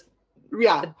regional, as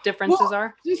the differences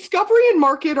are? Discovery and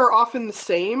market are often the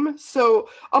same. So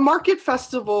a market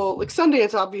festival, like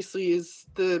Sundance obviously is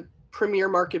the premier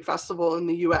market festival in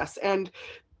the US. And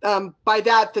by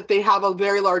that they have a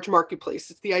very large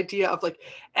marketplace. It's the idea of like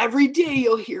every day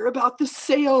you'll hear about the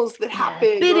sales that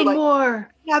happen. Bidding like, war.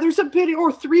 Yeah, there's a bidding,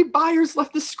 or 3 buyers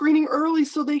left the screening early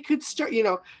so they could start,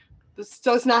 this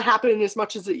does not happen as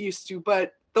much as it used to,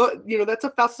 but that's a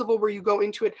festival where you go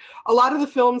into it. A lot of the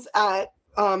films at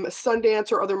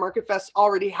Sundance or other market fests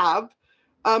already have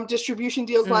distribution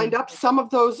deals lined up. Some of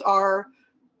those are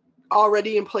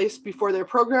already in place before they're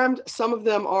programmed. Some of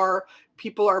them are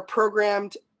people are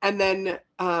programmed and then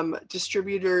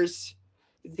distributors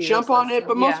jump on it.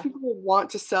 But most people want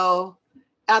to sell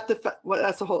at the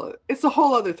that's it's a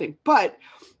whole other thing. But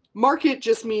market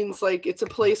just means like it's a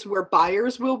place where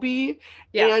buyers will be,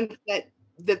 and that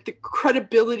the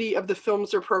credibility of the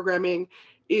films they're programming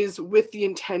is with the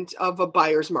intent of a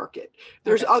buyer's market.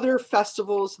 There's other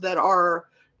festivals that are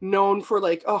known for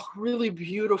like, oh, really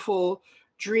beautiful,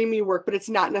 dreamy work, but it's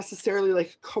not necessarily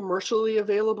like commercially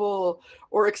available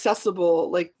or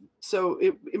accessible. Like, so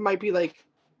it might be like,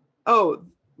 oh,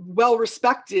 well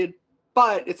respected,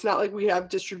 but it's not like we have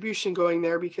distribution going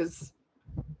there because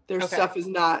their stuff is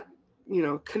not,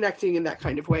 connecting in that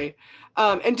kind of way.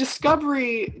 And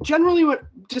discovery, generally what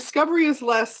discovery is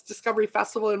less discovery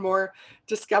festival and more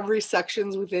discovery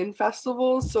sections within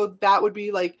festivals. So that would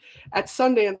be like at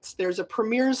Sundance, there's a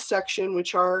premieres section,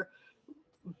 which are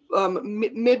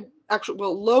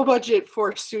low budget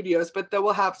for studios, but that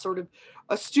will have sort of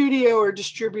a studio or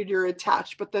distributor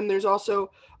attached. But then there's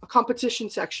also a competition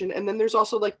section, and then there's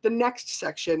also like the next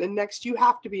section, and next you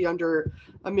have to be under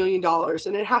 $1 million,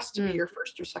 and it has to be your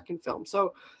first or second film.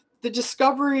 So the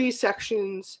discovery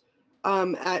sections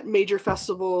at major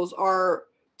festivals are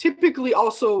typically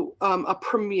also a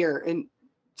premiere. And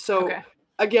so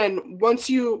again, once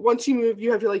you move,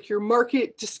 you have your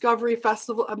market discovery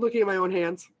festival. I'm looking at my own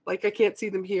hands, like I can't see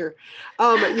them here.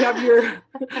 You have your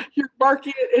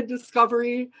market and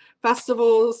discovery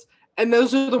festivals, and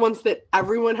those are the ones that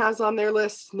everyone has on their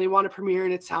list, and they want to premiere,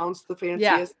 and it sounds the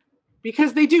fanciest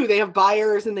because they do. They have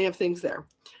buyers and they have things there.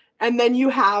 And then you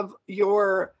have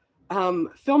your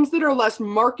films that are less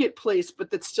marketplace,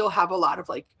 but that still have a lot of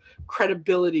like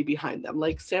credibility behind them,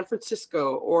 like San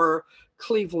Francisco or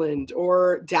Cleveland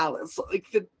or Dallas, like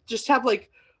just have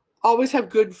like always have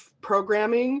good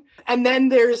programming. And then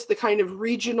there's the kind of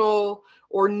regional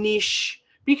or niche,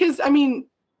 because I mean,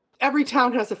 every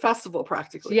town has a festival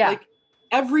practically. Like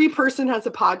every person has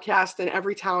a podcast and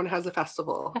every town has a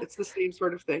festival. It's the same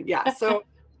sort of thing. Yeah. So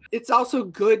it's also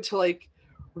good to like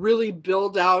really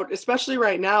build out, especially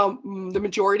right now, the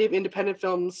majority of independent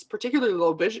films, particularly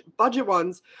low budget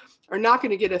ones, are not going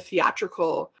to get a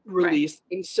theatrical release.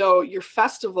 And so your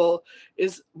festival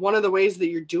is one of the ways that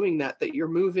you're doing that you're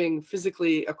moving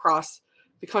physically across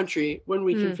the country when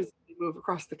we can physically move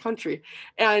across the country.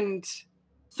 And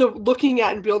so looking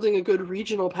at and building a good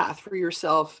regional path for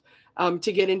yourself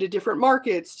to get into different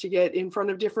markets, to get in front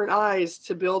of different eyes,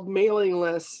 to build mailing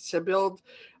lists, to build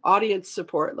audience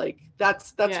support, like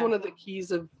that's one of the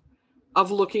keys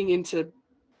of looking into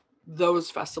those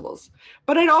festivals.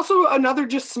 But I'd also, another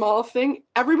just small thing,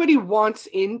 everybody wants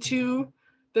into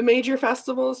the major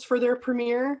festivals for their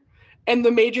premiere, and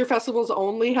the major festivals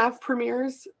only have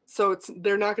premieres, so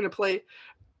they're not going to play.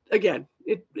 Again,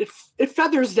 it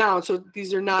feathers down, so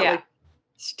these are not like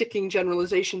sticking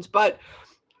generalizations, but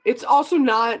it's also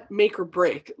not make or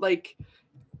break. Like,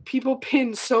 people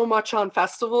pin so much on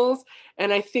festivals,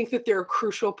 and I think that they're a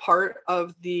crucial part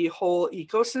of the whole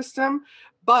ecosystem,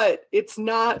 but it's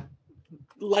not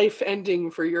life ending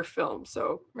for your film.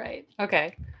 So right.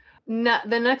 Okay.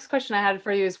 The next question I had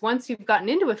for you is, once you've gotten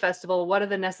into a festival, what are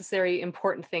the necessary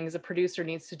important things a producer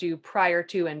needs to do prior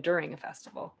to and during a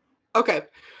festival? Okay.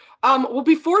 Well,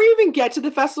 before you even get to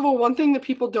the festival, one thing that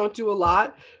people don't do a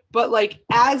lot, but like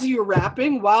as you're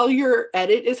wrapping, while your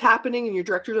edit is happening and your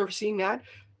director's overseeing that,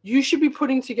 you should be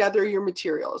putting together your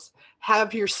materials.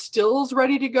 Have your stills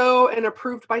ready to go and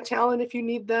approved by talent if you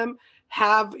need them.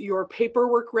 Have your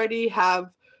paperwork ready.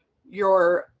 Have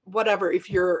your whatever. If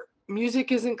your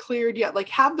music isn't cleared yet, like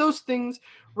have those things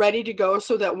ready to go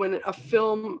so that when a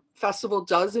film festival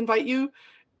does invite you,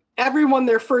 everyone,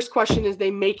 their first question is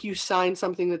they make you sign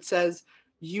something that says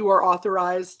you are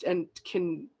authorized and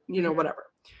can, whatever.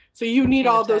 So you need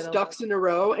all those ducks in a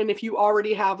row. And if you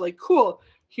already have like, cool,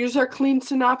 here's our clean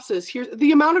synopsis. Here's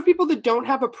the amount of people that don't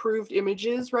have approved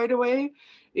images right away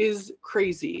is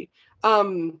crazy.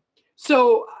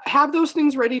 So have those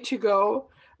things ready to go.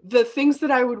 The things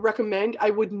that I would recommend, I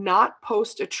would not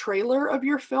post a trailer of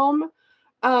your film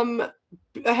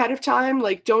ahead of time.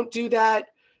 Like, don't do that.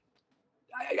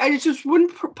 I just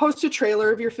wouldn't post a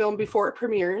trailer of your film before it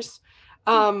premieres.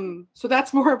 So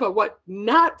that's more about what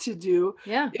not to do.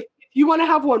 Yeah. If you want to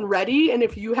have one ready and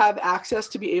if you have access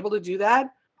to be able to do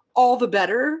that, all the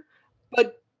better.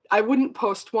 But I wouldn't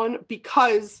post one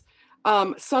because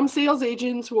some sales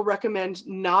agents will recommend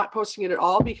not posting it at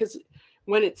all because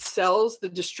when it sells, the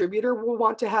distributor will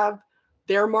want to have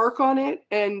their mark on it,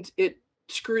 and it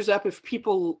screws up if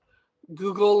people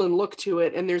Google and look to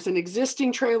it and there's an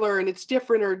existing trailer and it's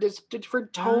different or just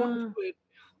different tone to it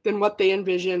than what they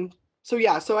envision. So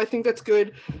yeah, so I think that's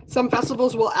good. Some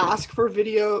festivals will ask for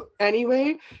video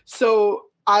anyway. So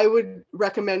I would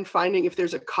recommend finding if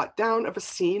there's a cut down of a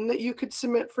scene that you could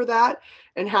submit for that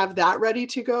and have that ready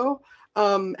to go.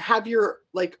 Have your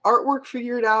like artwork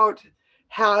figured out,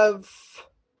 have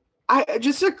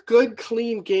just a good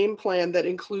clean game plan that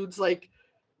includes like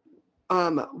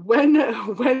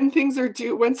when things are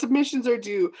due, when submissions are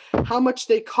due, how much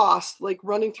they cost, like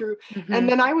running through. And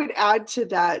then I would add to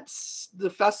that the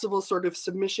festival sort of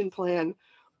submission plan,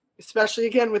 especially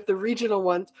again with the regional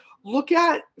ones.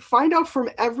 Find out from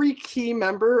every key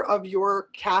member of your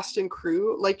cast and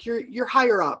crew, like your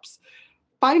higher ups,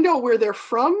 find out where they're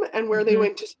from and where they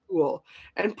went to school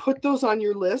and put those on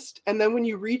your list. And then when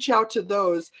you reach out to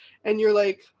those and you're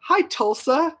like, hi,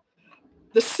 Tulsa,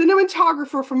 the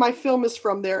cinematographer for my film is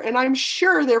from there, and I'm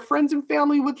sure their friends and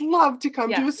family would love to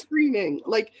come to a screening.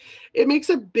 Like, it makes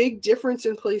a big difference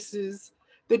in places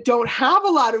that don't have a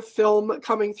lot of film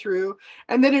coming through.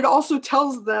 And then it also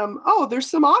tells them, oh, there's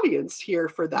some audience here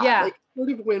for that. Yeah. Like,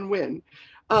 sort of win-win.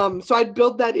 So I'd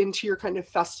build that into your kind of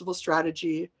festival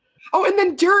strategy. Oh, and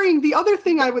then during, the other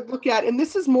thing I would look at, and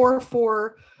this is more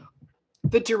for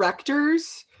the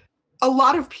directors, a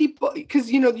lot of people,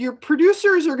 because your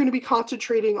producers are going to be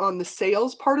concentrating on the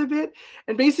sales part of it,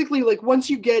 and basically like once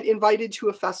you get invited to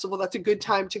a festival, that's a good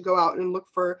time to go out and look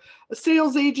for a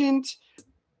sales agent.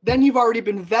 Then you've already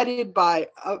been vetted by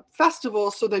a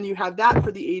festival, so then you have that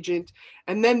for the agent,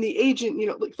 and then the agent,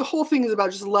 like the whole thing is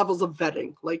about just levels of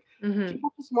vetting. Like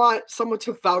people just want someone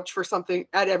to vouch for something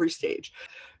at every stage.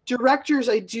 Directors,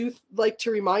 I do like to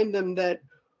remind them that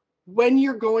when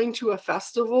you're going to a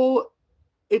festival,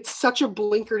 it's such a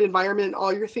blinkered environment.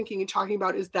 All you're thinking and talking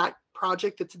about is that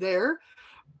project that's there.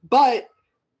 But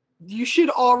you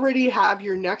should already have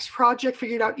your next project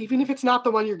figured out, even if it's not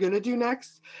the one you're going to do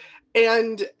next,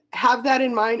 and have that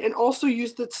in mind. And also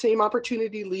use the same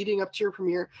opportunity leading up to your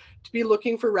premiere to be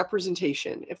looking for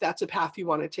representation, if that's a path you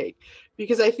want to take.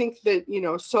 Because I think that,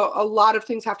 so a lot of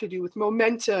things have to do with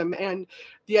momentum and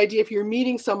the idea, if you're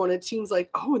meeting someone, it seems like,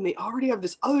 oh, and they already have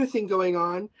this other thing going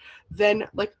on, then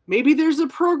like maybe there's a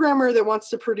programmer that wants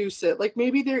to produce it. Like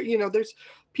maybe there's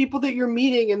people that you're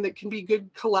meeting and that can be good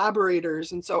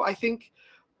collaborators. And so I think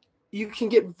you can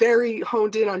get very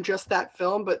honed in on just that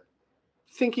film, but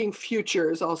thinking future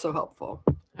is also helpful.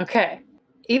 Okay.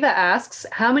 Eva asks,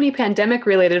 how many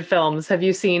pandemic-related films have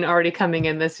you seen already coming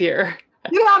in this year?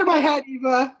 Get out of my head,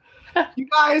 Eva. You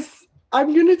guys,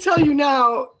 I'm going to tell you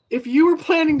now, if you were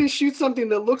planning to shoot something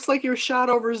that looks like it was shot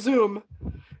over Zoom,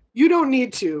 you don't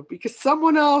need to, because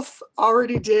someone else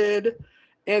already did.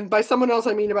 And by someone else,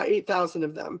 I mean about 8,000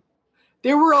 of them.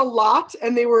 There were a lot,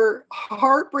 and they were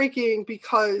heartbreaking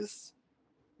because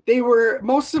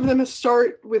most of them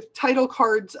start with title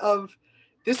cards of,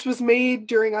 this was made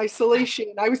during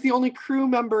isolation. I was the only crew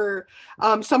member.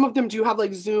 Some of them do have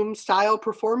like Zoom style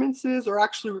performances or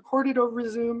actually recorded over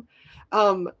Zoom.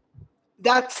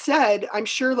 That said, I'm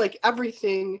sure like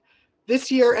everything this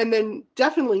year and then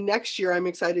definitely next year, I'm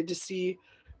excited to see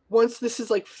once this is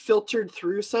like filtered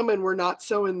through some and we're not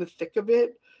so in the thick of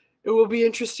it, it will be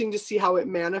interesting to see how it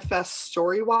manifests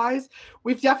story-wise.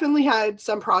 We've definitely had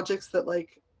some projects that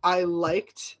like I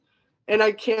liked, and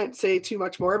I can't say too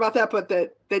much more about that, but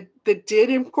that did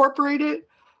incorporate it,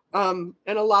 and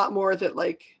a lot more that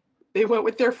like they went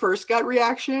with their first gut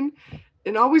reaction,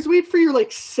 and always wait for your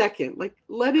like second, like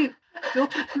let it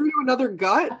filter through to another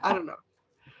gut. I don't know,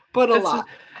 but a lot.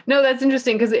 No, that's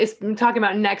interesting because I'm talking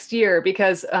about next year,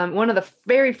 because one of the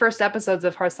very first episodes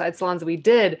of Hearthside Salons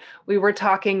we were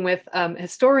talking with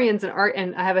historians and art,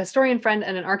 and I have a historian friend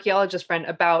and an archaeologist friend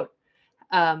about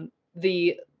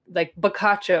the like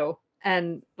Boccaccio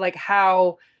and like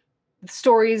how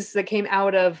stories that came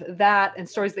out of that and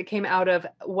stories that came out of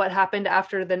what happened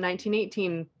after the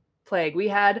 1918 plague. We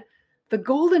had the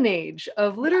golden age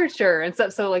of literature and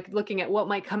stuff. So like looking at what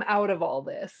might come out of all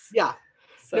this. Yeah.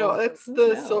 So, no, that's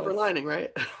the silver lining, right?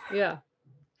 Yeah.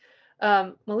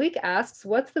 Malik asks,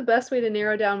 what's the best way to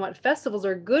narrow down what festivals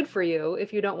are good for you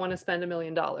if you don't want to spend $1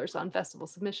 million on festival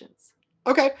submissions?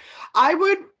 Okay.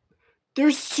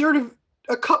 There's sort of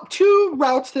two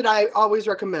routes that I always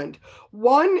recommend.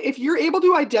 One, if you're able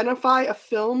to identify a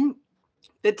film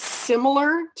that's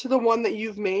similar to the one that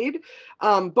you've made,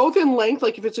 both in length,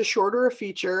 like if it's a short or a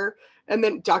feature, and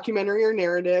then documentary or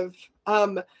narrative,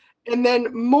 and then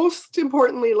most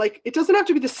importantly, like it doesn't have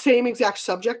to be the same exact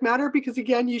subject matter, because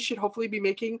again, you should hopefully be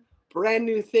making brand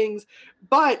new things.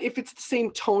 But if it's the same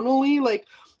tonally, like,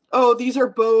 oh, these are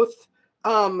both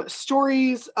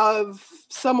stories of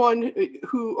someone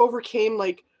who overcame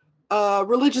like a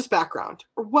religious background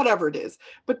or whatever it is,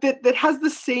 but that has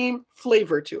the same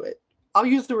flavor to it. I'll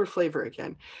use the word flavor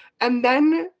again. And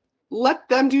then let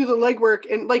them do the legwork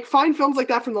and like find films like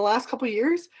that from the last couple of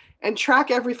years and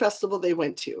track every festival they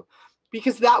went to,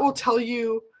 because that will tell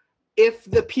you if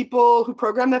the people who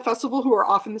program that festival, who are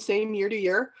often the same year to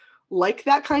year, like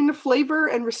that kind of flavor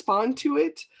and respond to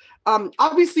it.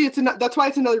 Obviously, that's why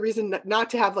it's another reason not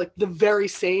to have like the very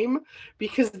same,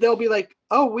 because they'll be like,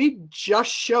 oh, we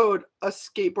just showed a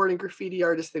skateboarding graffiti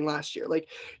artist thing last year. Like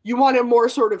you want it more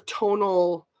sort of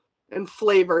tonal and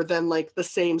flavor than like the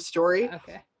same story.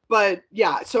 Okay. But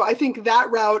yeah, so I think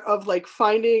that route of like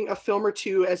finding a film or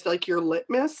two as like your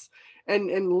litmus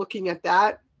and looking at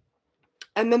that.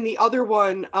 And then the other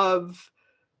one of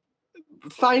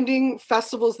finding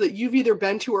festivals that you've either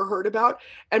been to or heard about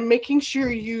and making sure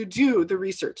you do the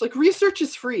research. Like research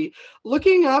is free.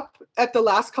 Looking up at the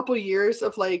last couple of years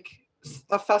of like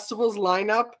a festival's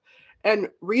lineup and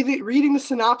reading the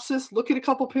synopsis, look at a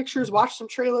couple pictures, watch some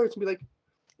trailers and be like,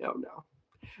 no.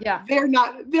 Yeah. They're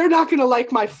not going to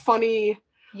like my funny,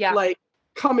 like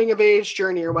coming of age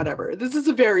journey or whatever. This is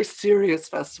a very serious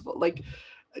festival. Like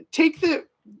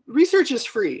research is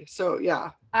free. So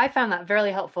yeah. I found that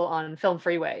very helpful on Film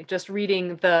Freeway. Just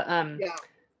reading the,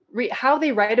 how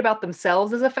they write about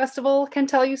themselves as a festival can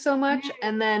tell you so much. Mm-hmm.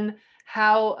 And then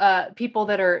how people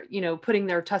that are, putting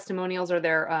their testimonials or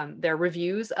their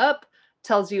reviews up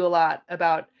tells you a lot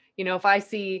about, if I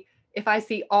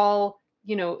see all,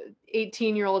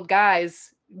 18-year-old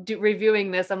guys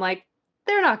reviewing this, I'm like,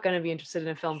 they're not going to be interested in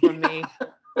a film from me.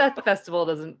 That festival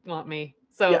doesn't want me.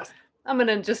 So I'm going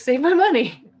to just save my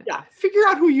money. Yeah. Figure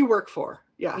out who you work for.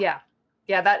 Yeah. Yeah.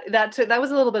 Yeah. That was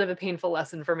a little bit of a painful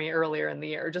lesson for me earlier in the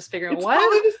year. Just figuring it's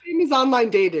probably the same as online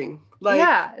dating. Like,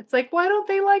 yeah. It's like, why don't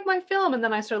they like my film? And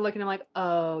then I started looking, I'm like,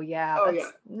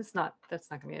 that's not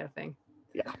going to be a thing.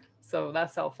 Yeah. So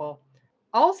that's helpful.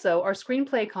 Also, are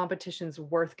screenplay competitions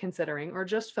worth considering, or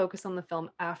just focus on the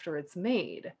film after it's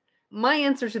made? My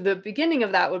answer to the beginning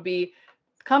of that would be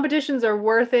competitions are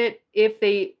worth it if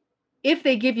they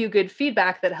give you good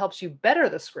feedback that helps you better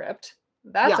the script.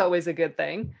 That's always a good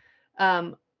thing.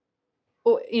 Or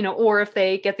if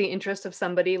they get the interest of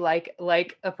somebody like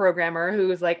a programmer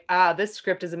who's like, this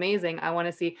script is amazing, I want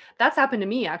to see. That's happened to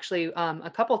me actually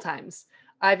a couple times.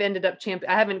 I've ended up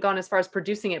I haven't gone as far as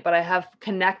producing it, but I have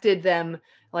connected them.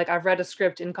 Like I've read a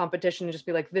script in competition and just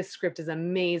be like, this script is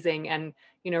amazing. And,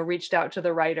 reached out to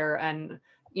the writer and,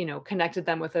 connected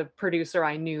them with a producer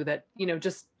I knew that,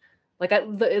 just like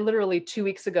literally 2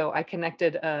 weeks ago, I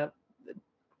connected a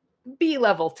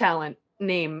B-level talent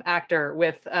name actor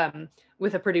with a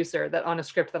producer that on a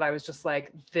script that I was just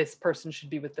like, this person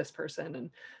should be with this person. And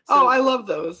so, I love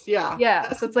those. Yeah.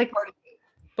 Yeah. So it's like,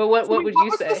 but what would you say?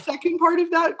 What was the second part of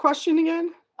that question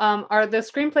again? Are the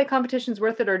screenplay competitions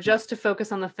worth it, or just to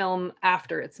focus on the film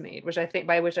after it's made?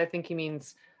 By which I think he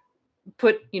means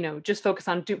just focus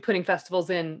on putting festivals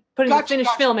in, putting the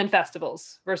finished film in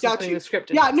festivals versus putting the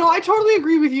script in. Yeah, no, I totally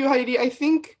agree with you, Heidi. I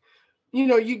think,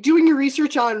 you doing your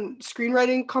research on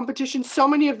screenwriting competitions, so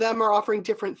many of them are offering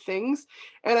different things.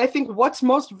 And I think what's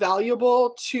most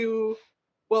valuable to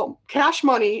Well, cash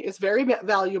money is very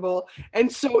valuable.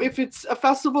 And so if it's a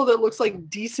festival that looks like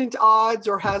decent odds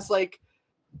or has like,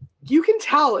 you can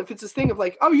tell if it's this thing of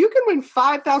like, oh, you can win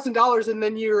 $5,000 and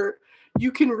then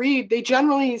you can read. They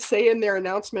generally say in their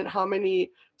announcement how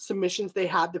many submissions they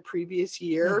had the previous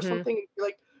year or something. You're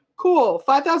like, cool,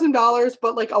 $5,000,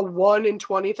 but like a 1 in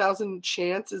 20,000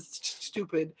 chance is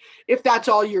stupid if that's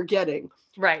all you're getting.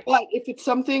 Right. But if it's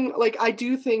something like, I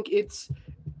do think it's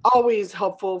always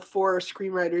helpful for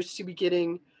screenwriters to be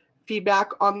getting feedback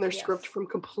on their script from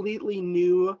completely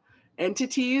new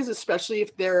entities, especially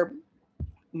if they're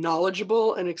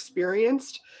knowledgeable and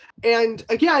experienced. And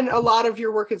again, a lot of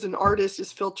your work as an artist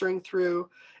is filtering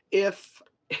through if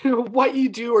what you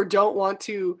do or don't want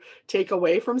to take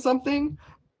away from something.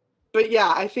 But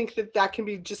yeah, I think that can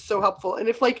be just so helpful. And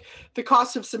if like the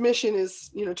cost of submission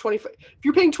is, 25, if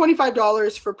you're paying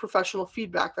 $25 for professional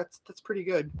feedback, that's pretty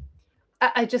good.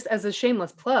 I just, as a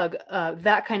shameless plug,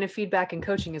 that kind of feedback and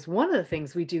coaching is one of the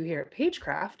things we do here at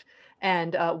Pagecraft.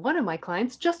 And one of my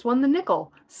clients just won the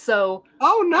nickel. So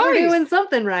nice. We're doing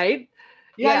something right.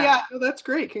 Yeah. Oh, that's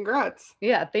great. Congrats.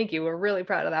 Yeah, thank you. We're really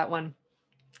proud of that one.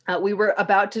 We were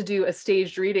about to do a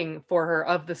staged reading for her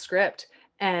of the script.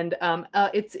 And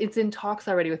it's in talks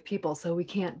already with people, so we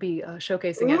can't be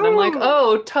showcasing it. And I'm like,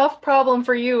 oh, tough problem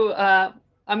for you.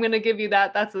 I'm going to give you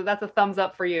that. That's a thumbs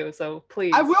up for you. So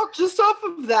please. I will, just off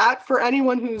of that, for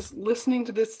anyone who's listening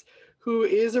to this, who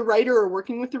is a writer or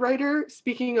working with the writer,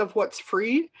 speaking of what's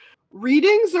free,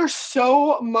 readings are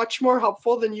so much more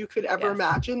helpful than you could ever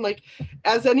imagine. Like,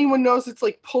 as anyone knows, it's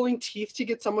like pulling teeth to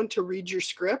get someone to read your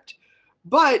script.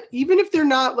 But even if they're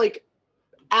not like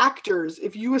actors,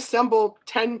 if you assemble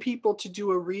 10 people to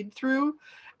do a read through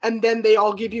and then they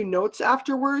all give you notes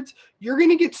afterwards, you're going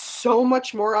to get so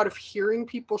much more out of hearing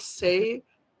people say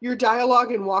your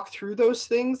dialogue and walk through those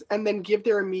things and then give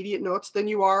their immediate notes than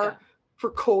you are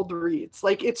for cold reads.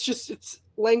 Like, it's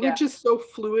language is so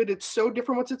fluid. It's so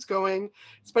different once it's going,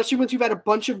 especially once you've had a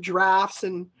bunch of drafts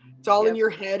and it's all in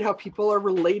your head how people are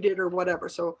related or whatever.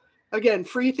 So again,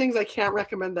 free things, I can't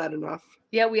recommend that enough.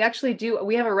 Yeah, we actually do.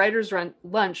 We have a writer's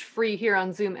lunch free here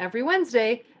on Zoom every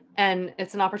Wednesday. And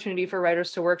it's an opportunity for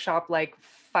writers to workshop like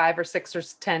 5 or 6 or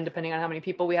 10, depending on how many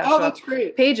people we have. Oh, that's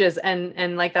great. Pages.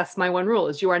 And like, that's my one rule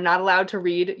is you are not allowed to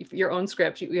read your own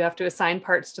script. You have to assign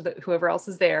parts to whoever else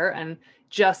is there and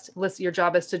just listen. Your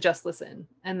job is to just listen.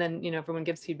 And then, everyone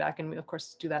gives feedback. And we, of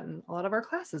course, do that in a lot of our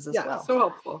classes as well. Yeah, so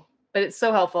helpful. But it's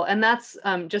so helpful. And that's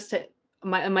just to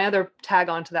my other tag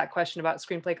on to that question about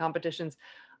screenplay competitions.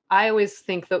 I always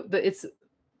think that it's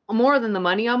more than the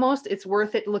money almost. It's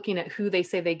worth it looking at who they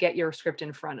say they get your script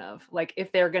in front of. Like if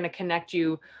they're going to connect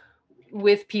you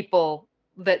with people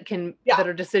that that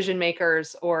are decision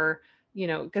makers or,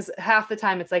 because half the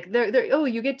time it's like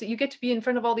you get to be in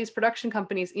front of all these production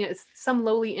companies. It's some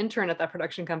lowly intern at that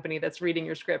production company that's reading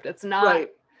your script. It's not. Right.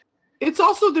 It's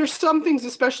also, there's some things,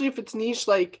 especially if it's niche,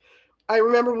 like I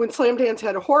remember when Slamdance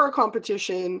had a horror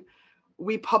competition,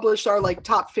 we published our like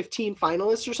top 15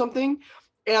 finalists or something.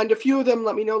 And a few of them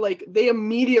let me know, like they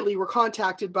immediately were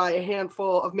contacted by a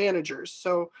handful of managers.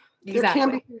 So there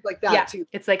can be things like that too.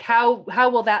 It's like, how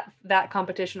will that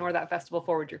competition or that festival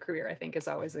forward your career, I think is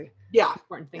always a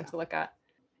important thing to look at.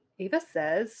 Eva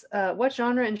says, what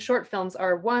genre in short films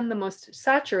are 1, the most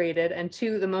saturated, and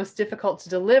 2, the most difficult to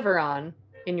deliver on,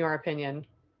 in your opinion,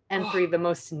 and 3, the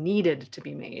most needed to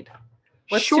be made?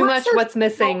 What's too much? What's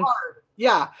missing? So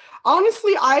yeah.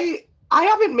 Honestly, I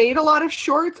haven't made a lot of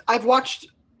shorts. I've watched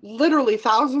literally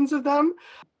thousands of them,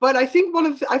 but I think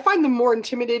I find them more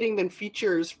intimidating than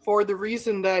features for the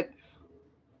reason that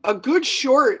a good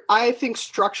short, I think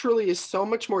structurally is so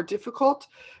much more difficult.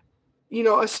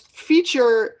 A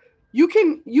feature, you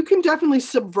can definitely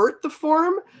subvert the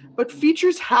form, but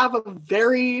features have a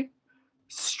very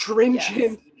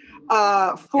stringent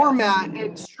format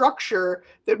and structure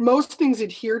that most things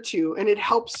adhere to, and it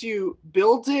helps you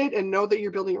build it and know that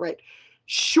you're building it right.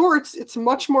 Shorts, it's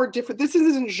much more different. This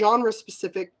isn't genre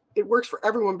specific. It works for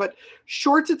everyone, but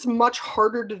shorts, it's much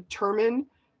harder to determine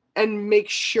and make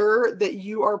sure that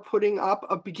you are putting up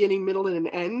a beginning, middle, and an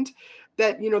end.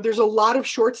 That, there's a lot of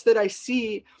shorts that I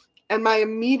see, and my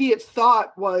immediate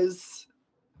thought was,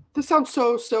 this sounds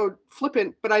so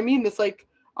flippant, but I mean this like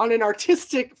on an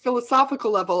artistic,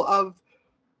 philosophical level of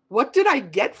what did I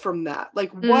get from that?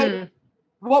 Like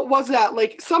what was that?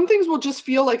 Like some things will just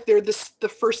feel like they're the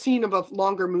first scene of a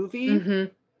longer movie.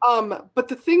 Mm-hmm. But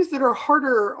the things that are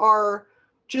harder are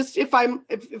just if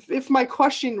my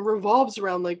question revolves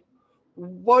around like,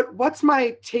 what's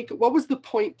my take? What was the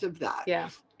point of that? Yeah.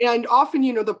 And often,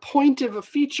 the point of a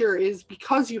feature is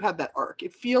because you had that arc.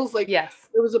 It feels like Yes.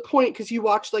 there was a point because you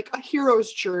watched like a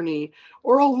hero's journey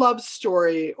or a love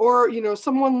story or,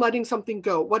 someone letting something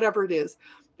go, whatever it is.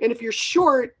 And if you're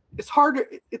short,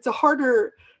 it's a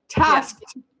harder task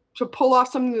to pull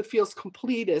off something that feels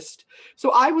completist.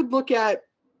 So I would look at,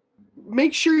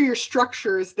 make sure your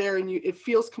structure is there and it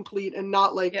feels complete and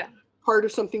not like part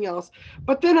of something else.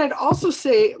 But then I'd also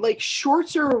say like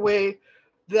shorts are a way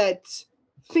that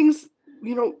things,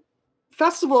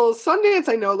 festivals, Sundance,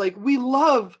 I know, like we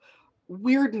love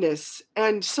weirdness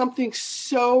and something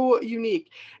so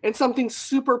unique and something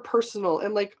super personal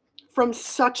and like from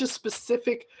such a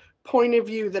specific point of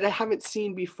view that I haven't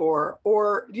seen before,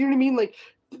 or you know what I mean? Like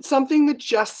something that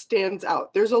just stands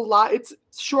out. There's a lot,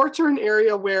 shorts are an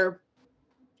area where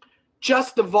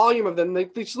just the volume of them,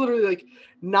 like there's literally like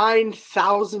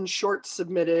 9,000 shorts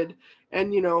submitted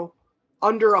and,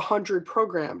 under 100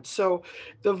 programmed. So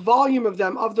the volume of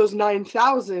them, of those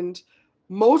 9,000,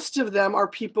 most of them are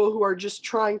people who are just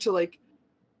trying to like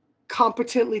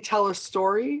competently tell a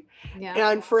story.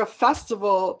 Yeah. And for a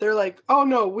festival, they're like, oh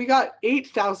no, we got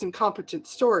 8,000 competent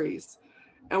stories.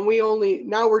 And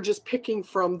now we're just picking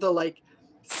from the like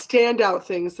standout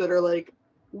things that are like,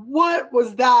 what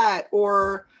was that?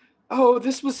 Or, oh,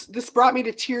 this brought me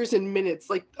to tears in minutes.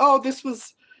 Like, oh, this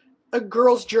was a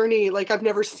girl's journey like I've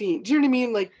never seen. Do you know what I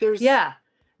mean? Like there's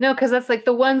no, because that's like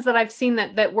the ones that I've seen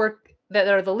that work, that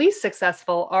are the least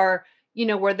successful are,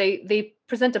 where they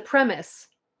present a premise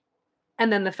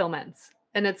and then the film ends.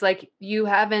 And it's like, you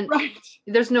haven't,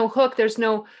 there's no hook.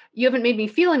 You haven't made me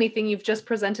feel anything. You've just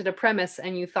presented a premise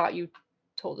and you thought you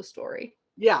told a story.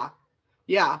 Yeah.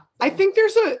 Yeah. I think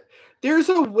there's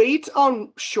a weight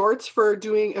on shorts for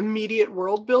doing immediate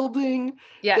world building.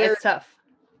 Yeah. It's tough.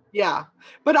 Yeah.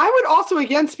 But I would also,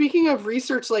 again, speaking of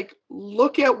research, like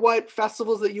look at what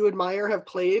festivals that you admire have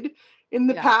played in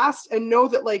the past and know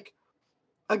that like,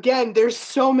 again, there's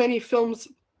so many films.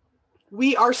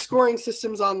 Our scoring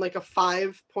system's on like a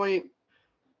 5-point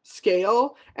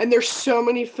scale. And there's so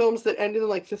many films that end in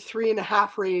like the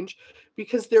 3.5 range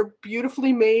because they're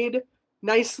beautifully made,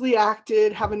 nicely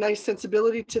acted, have a nice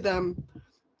sensibility to them.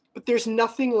 But there's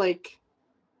nothing like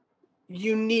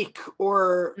unique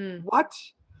or what?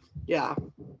 Yeah,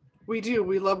 we do.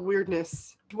 We love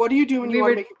weirdness. What do you do when you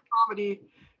want to make a comedy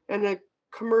and a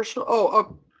commercial? Oh,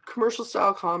 a commercial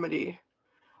style comedy.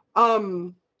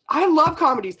 I love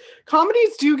comedies.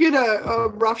 Comedies do get a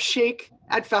rough shake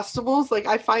at festivals. Like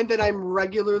I find that I'm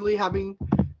regularly having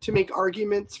to make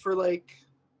arguments for like,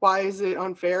 why is it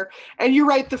unfair? And you're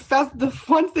right. The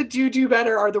ones that do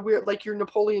better are the weird, like your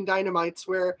Napoleon Dynamites,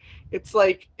 where it's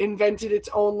like invented its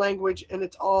own language and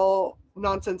it's all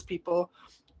nonsense people.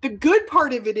 The good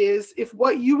part of it is if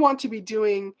what you want to be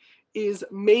doing is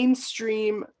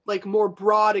mainstream, like more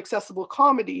broad, accessible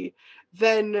comedy,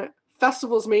 then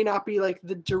festivals may not be like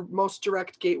the most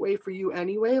direct gateway for you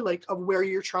anyway, like of where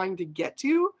you're trying to get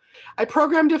to. I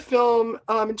programmed a film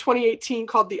in 2018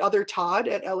 called The Other Todd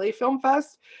at LA Film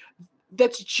Fest.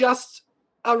 That's just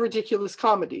a ridiculous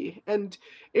comedy. And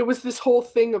it was this whole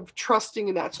thing of trusting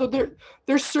in that. So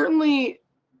there's certainly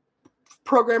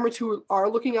programmers who are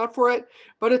looking out for it,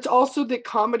 but it's also that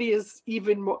comedy is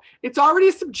even more, it's already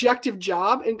a subjective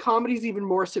job and comedy is even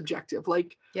more subjective.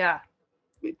 Like,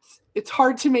 it's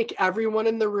hard to make everyone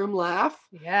in the room laugh.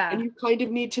 Yeah. And you kind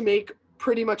of need to make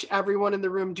pretty much everyone in the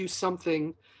room do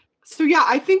something. So yeah,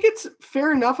 I think it's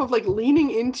fair enough of like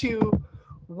leaning into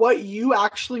what you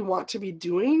actually want to be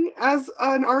doing as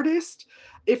an artist.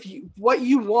 If what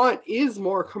you want is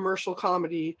more commercial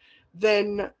comedy,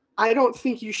 then I don't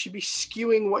think you should be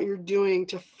skewing what you're doing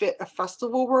to fit a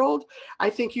festival world. I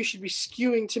think you should be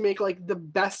skewing to make like the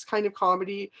best kind of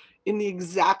comedy in the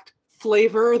exact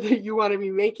flavor that you want to be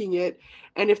making it.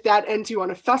 And if that ends you on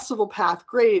a festival path,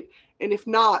 great. And if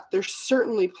not, there's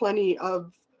certainly plenty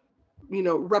of,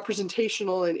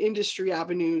 representational and industry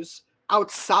avenues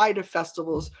outside of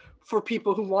festivals for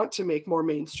people who want to make more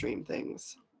mainstream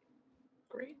things.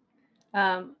 Great.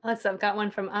 I've got one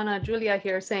from Anna Julia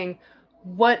here saying,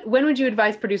 when would you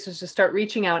advise producers to start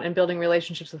reaching out and building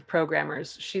relationships with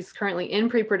programmers? She's currently in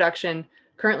pre-production,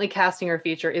 currently casting her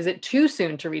feature. Is it too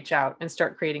soon to reach out and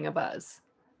start creating a buzz?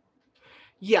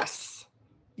 Yes,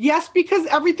 because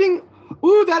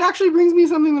that actually brings me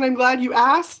something that I'm glad you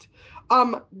asked.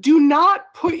 Do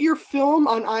not put your film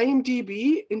on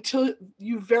IMDb until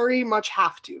you very much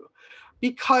have to,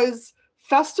 because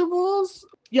festivals,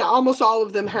 almost all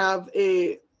of them have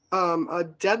a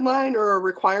deadline or a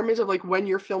requirement of like when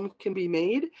your film can be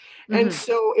made. Mm-hmm. And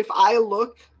so if I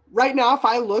looked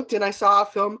and I saw a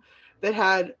film that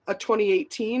had a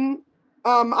 2018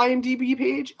 IMDb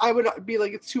page, I would be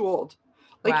like, it's too old.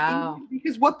 Like, Wow.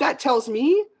 because what that tells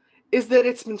me is that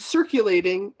it's been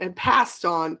circulating and passed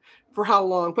on for how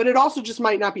long, but it also just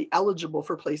might not be eligible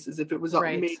for places if it was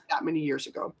made that many years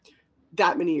ago in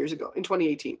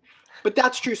 2018. But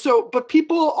that's true. So, but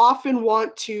people often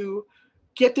want to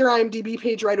get their IMDb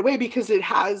page right away because it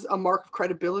has a mark of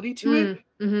credibility to it.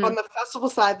 Mm-hmm. On the festival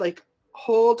side, like,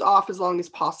 hold off as long as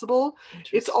possible.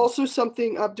 It's also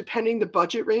something of, depending the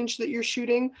budget range that you're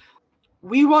shooting.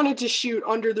 We wanted to shoot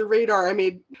under the radar. I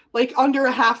made like under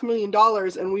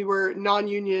 $500,000 and we were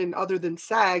non-union other than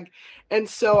SAG. And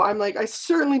so I'm like, I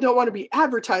certainly don't want to be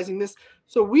advertising this.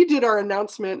 So we did our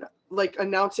announcement, like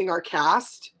announcing our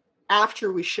cast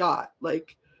after we shot.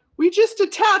 Like, we just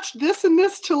attached this and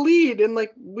this to lead, and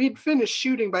like we'd finished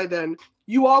shooting by then.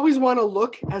 You always want to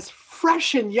look as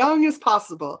fresh and young as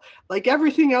possible, like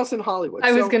everything else in Hollywood.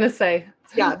 I was going to say.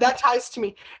 Yeah, that ties to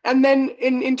me. And then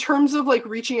in terms of like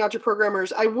reaching out to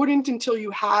programmers, I wouldn't until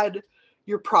you had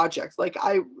your project. Like,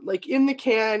 in the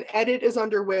can, edit is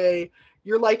underway.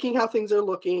 You're liking how things are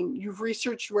looking. You've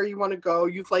researched where you want to go.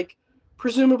 You've like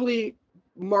presumably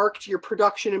marked your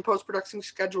production and post-production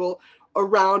schedule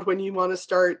around when you want to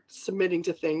start submitting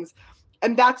to things.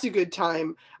 And that's a good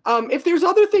time. If there's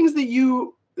other things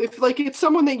that if like it's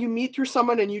someone that you meet through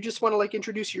someone and you just want to like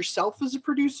introduce yourself as a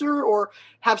producer or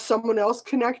have someone else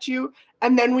connect you,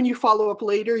 and then when you follow up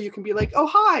later, you can be like, oh,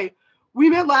 hi, we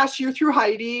met last year through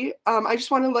Heidi. I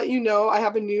just want to let you know I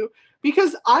have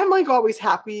because I'm like always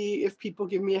happy if people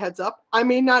give me a heads up. It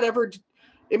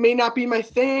may not be my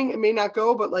thing, it may not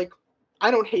go, but like, I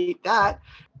don't hate that.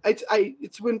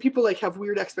 It's when people like have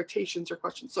weird expectations or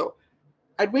questions. So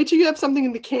I'd wait till you have something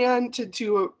in the can to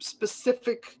do a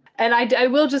specific. And I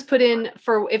will just put in,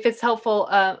 for if it's helpful,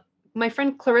 my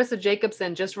friend Clarissa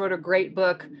Jacobson just wrote a great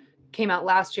book, came out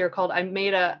last year, called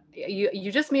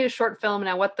You Just Made a Short Film,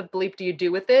 Now What the Bleep Do You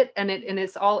Do With It? And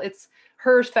it's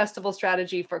her festival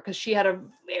strategy because she had a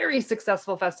very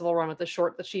successful festival run with the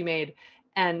short that she made.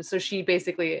 And so she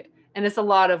basically, and it's a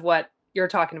lot of what you're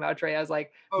talking about, Dre. I was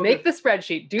like, make the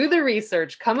spreadsheet, do the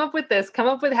research,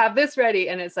 have this ready.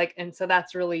 And it's like, and so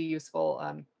that's really useful.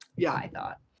 I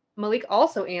thought. Malik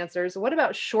also answers, what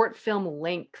about short film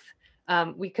length?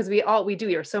 Because we do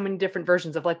hear so many different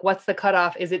versions of like, what's the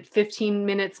cutoff? Is it 15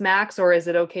 minutes max, or is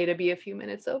it okay to be a few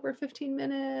minutes over 15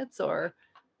 minutes? Or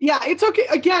yeah, it's okay.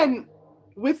 Again,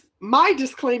 with my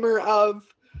disclaimer of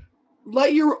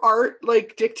let your art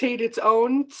like dictate its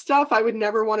own stuff. I would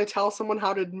never want to tell someone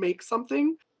how to make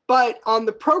something. But on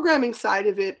the programming side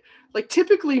of it, like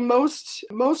typically most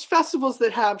festivals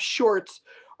that have shorts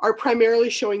are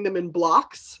primarily showing them in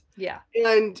blocks. Yeah.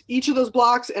 And each of those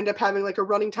blocks end up having like a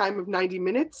running time of 90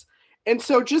 minutes. And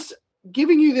so just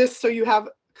giving you this so you have,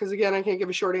 because again, I can't give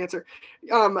a short answer,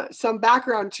 some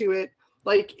background to it.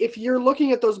 Like if you're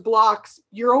looking at those blocks,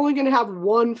 you're only going to have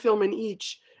one film in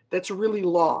each that's really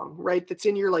long, right? That's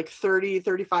in your like 30,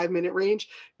 35 minute range.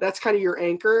 That's kind of your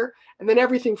anchor. And then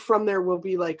everything from there will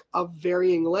be like of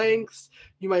varying lengths.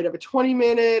 You might have a 20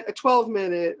 minute, a 12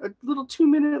 minute, a little 2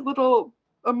 minute,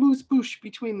 a moose bouche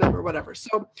between them or whatever.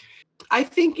 So I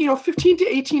think, 15 to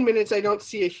 18 minutes, I don't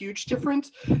see a huge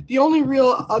difference. The only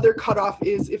real other cutoff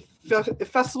is if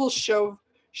festivals show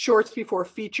shorts before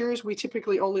features, we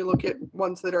typically only look at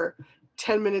ones that are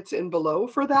 10 minutes and below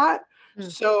for that.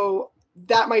 So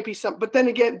that might be but then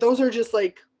again, those are just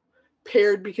like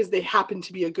paired because they happen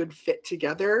to be a good fit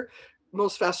together.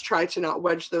 Most fests try to not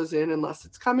wedge those in unless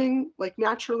it's coming like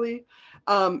naturally.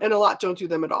 And a lot don't do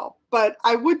them at all. But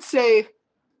I would say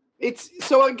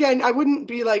so again, I wouldn't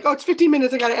be like, oh, it's 15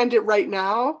 minutes, I got to end it right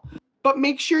now. But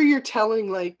make sure you're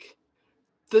telling like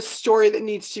the story that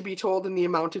needs to be told in the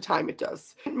amount of time it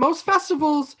does. Most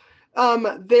festivals,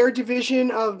 their division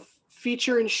of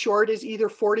feature and short is either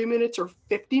 40 minutes or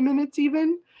 50 minutes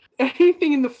even.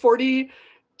 Anything in the 40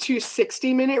 to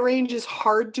 60 minute range is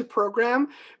hard to program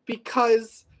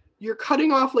because you're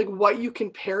cutting off like what you can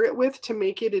pair it with to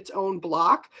make it its own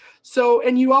block. So,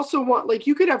 and you also want, like,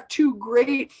 you could have two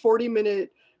great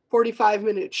 40-minute,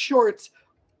 45-minute shorts,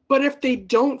 but if they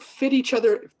don't fit each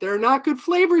other, if they're not good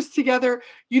flavors together,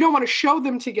 you don't want to show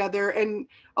them together. And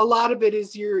a lot of it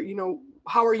is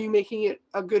how are you making it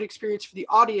a good experience for the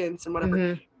audience and whatever.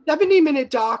 Mm-hmm.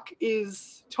 70-minute doc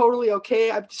is totally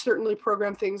okay. I've certainly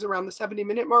programmed things around the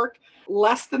 70-minute mark.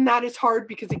 Less than that is hard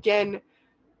because, again,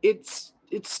 it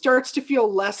starts to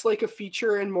feel less like a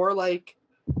feature and more like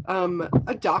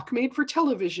a doc made for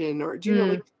television, or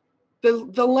like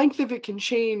the length of it can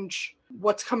change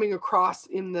what's coming across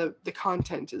in the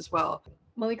content as well.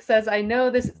 Malik says, I know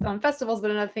this on festivals,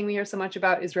 but another thing we hear so much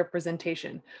about is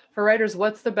representation. For writers,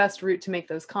 what's the best route to make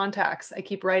those contacts? I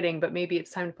keep writing, but maybe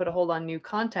it's time to put a hold on new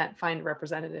content, find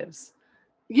representatives.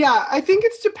 Yeah, I think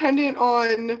it's dependent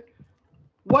on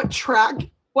what track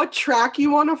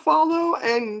you want to follow.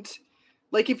 And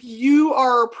like, if you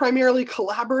are primarily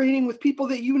collaborating with people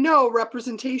that you know,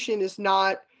 representation is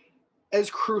not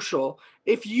as crucial.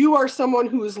 If you are someone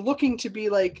who is looking to be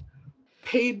like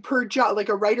paid per job, like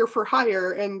a writer for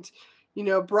hire, and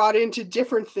brought into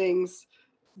different things,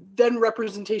 then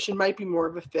representation might be more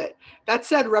of a fit. That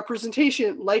said,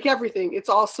 representation, like everything, it's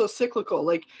also cyclical.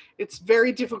 Like, it's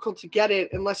very difficult to get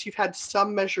it unless you've had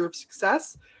some measure of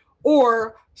success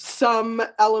or some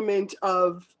element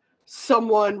of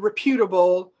someone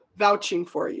reputable vouching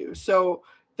for you. So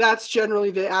that's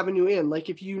generally the avenue in. Like,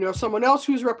 if you know someone else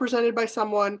who's represented by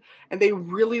someone and they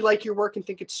really like your work and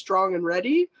think it's strong and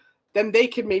ready, then they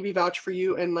could maybe vouch for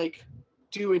you and like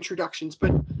do introductions.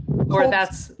 But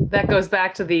that goes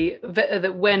back to the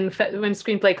when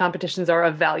screenplay competitions are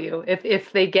of value.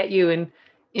 If they get you in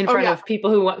front of people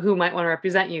who might want to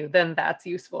represent you, then that's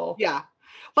useful. Yeah.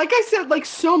 Like I said, like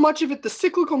so much of it, the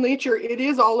cyclical nature, it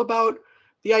is all about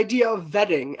the idea of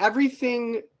vetting.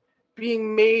 Everything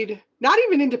being made, not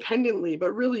even independently,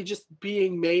 but really just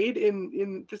being made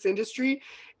in this industry,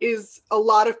 is a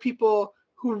lot of people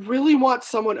who really want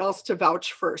someone else to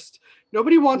vouch first.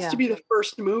 Nobody wants to be the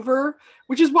first mover,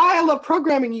 which is why I love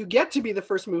programming. You get to be the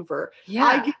first mover. Yeah.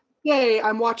 I get to say,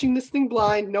 I'm watching this thing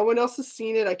blind. No one else has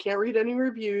seen it. I can't read any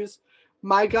reviews.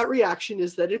 My gut reaction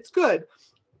is that it's good.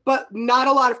 But not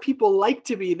a lot of people like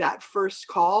to be that first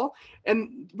call,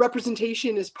 and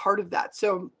representation is part of that.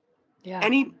 So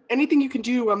anything you can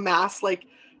do to amass, like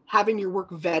having your work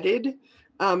vetted,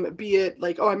 be it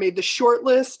like, I made the short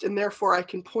list and therefore I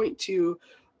can point to,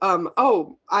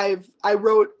 I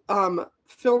wrote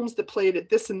films that played at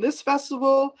this and this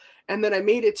festival, and then I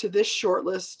made it to this short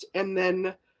list, and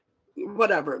then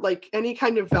whatever, like any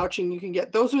kind of vouching you can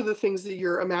get. Those are the things that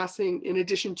you're amassing in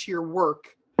addition to your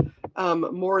work,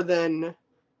 more than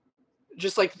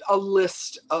just like a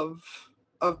list of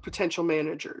potential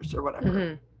managers or whatever.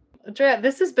 Mm-hmm. Drea,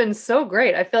 this has been so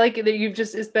great. I feel like that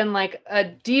it's been like a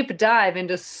deep dive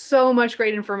into so much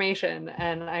great information,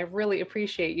 and I really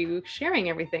appreciate you sharing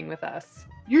everything with us.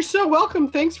 You're so welcome.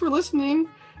 Thanks for listening.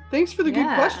 Thanks for the good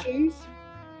questions.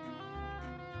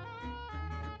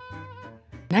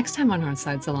 Next time on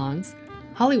Hearthside Salons,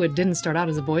 Hollywood didn't start out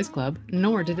as a boys' club,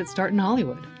 nor did it start in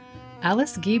Hollywood.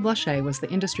 Alice Guy Blaché was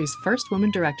the industry's first woman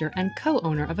director and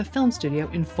co-owner of a film studio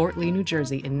in Fort Lee, New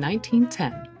Jersey in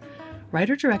 1910.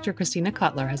 Writer-director Christina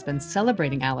Cutler has been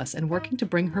celebrating Alice and working to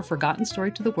bring her forgotten story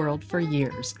to the world for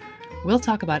years. We'll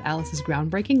talk about Alice's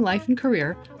groundbreaking life and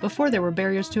career before there were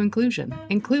barriers to inclusion,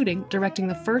 including directing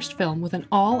the first film with an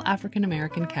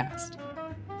all-African-American cast.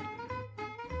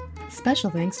 Special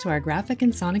thanks to our graphic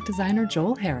and sonic designer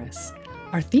Joel Harris.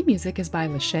 Our theme music is by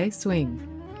Lachey Swing.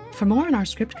 For more on our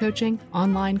script coaching,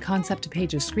 online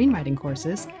concept-to-pages screenwriting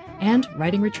courses, and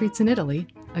writing retreats in Italy,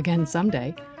 again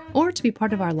someday, or to be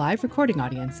part of our live recording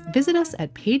audience, visit us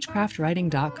at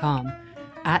pagecraftwriting.com,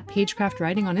 at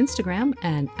pagecraftwriting on Instagram,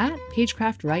 and at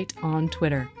pagecraftwrite on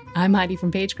Twitter. I'm Heidi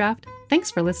from Pagecraft. Thanks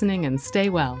for listening and stay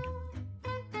well.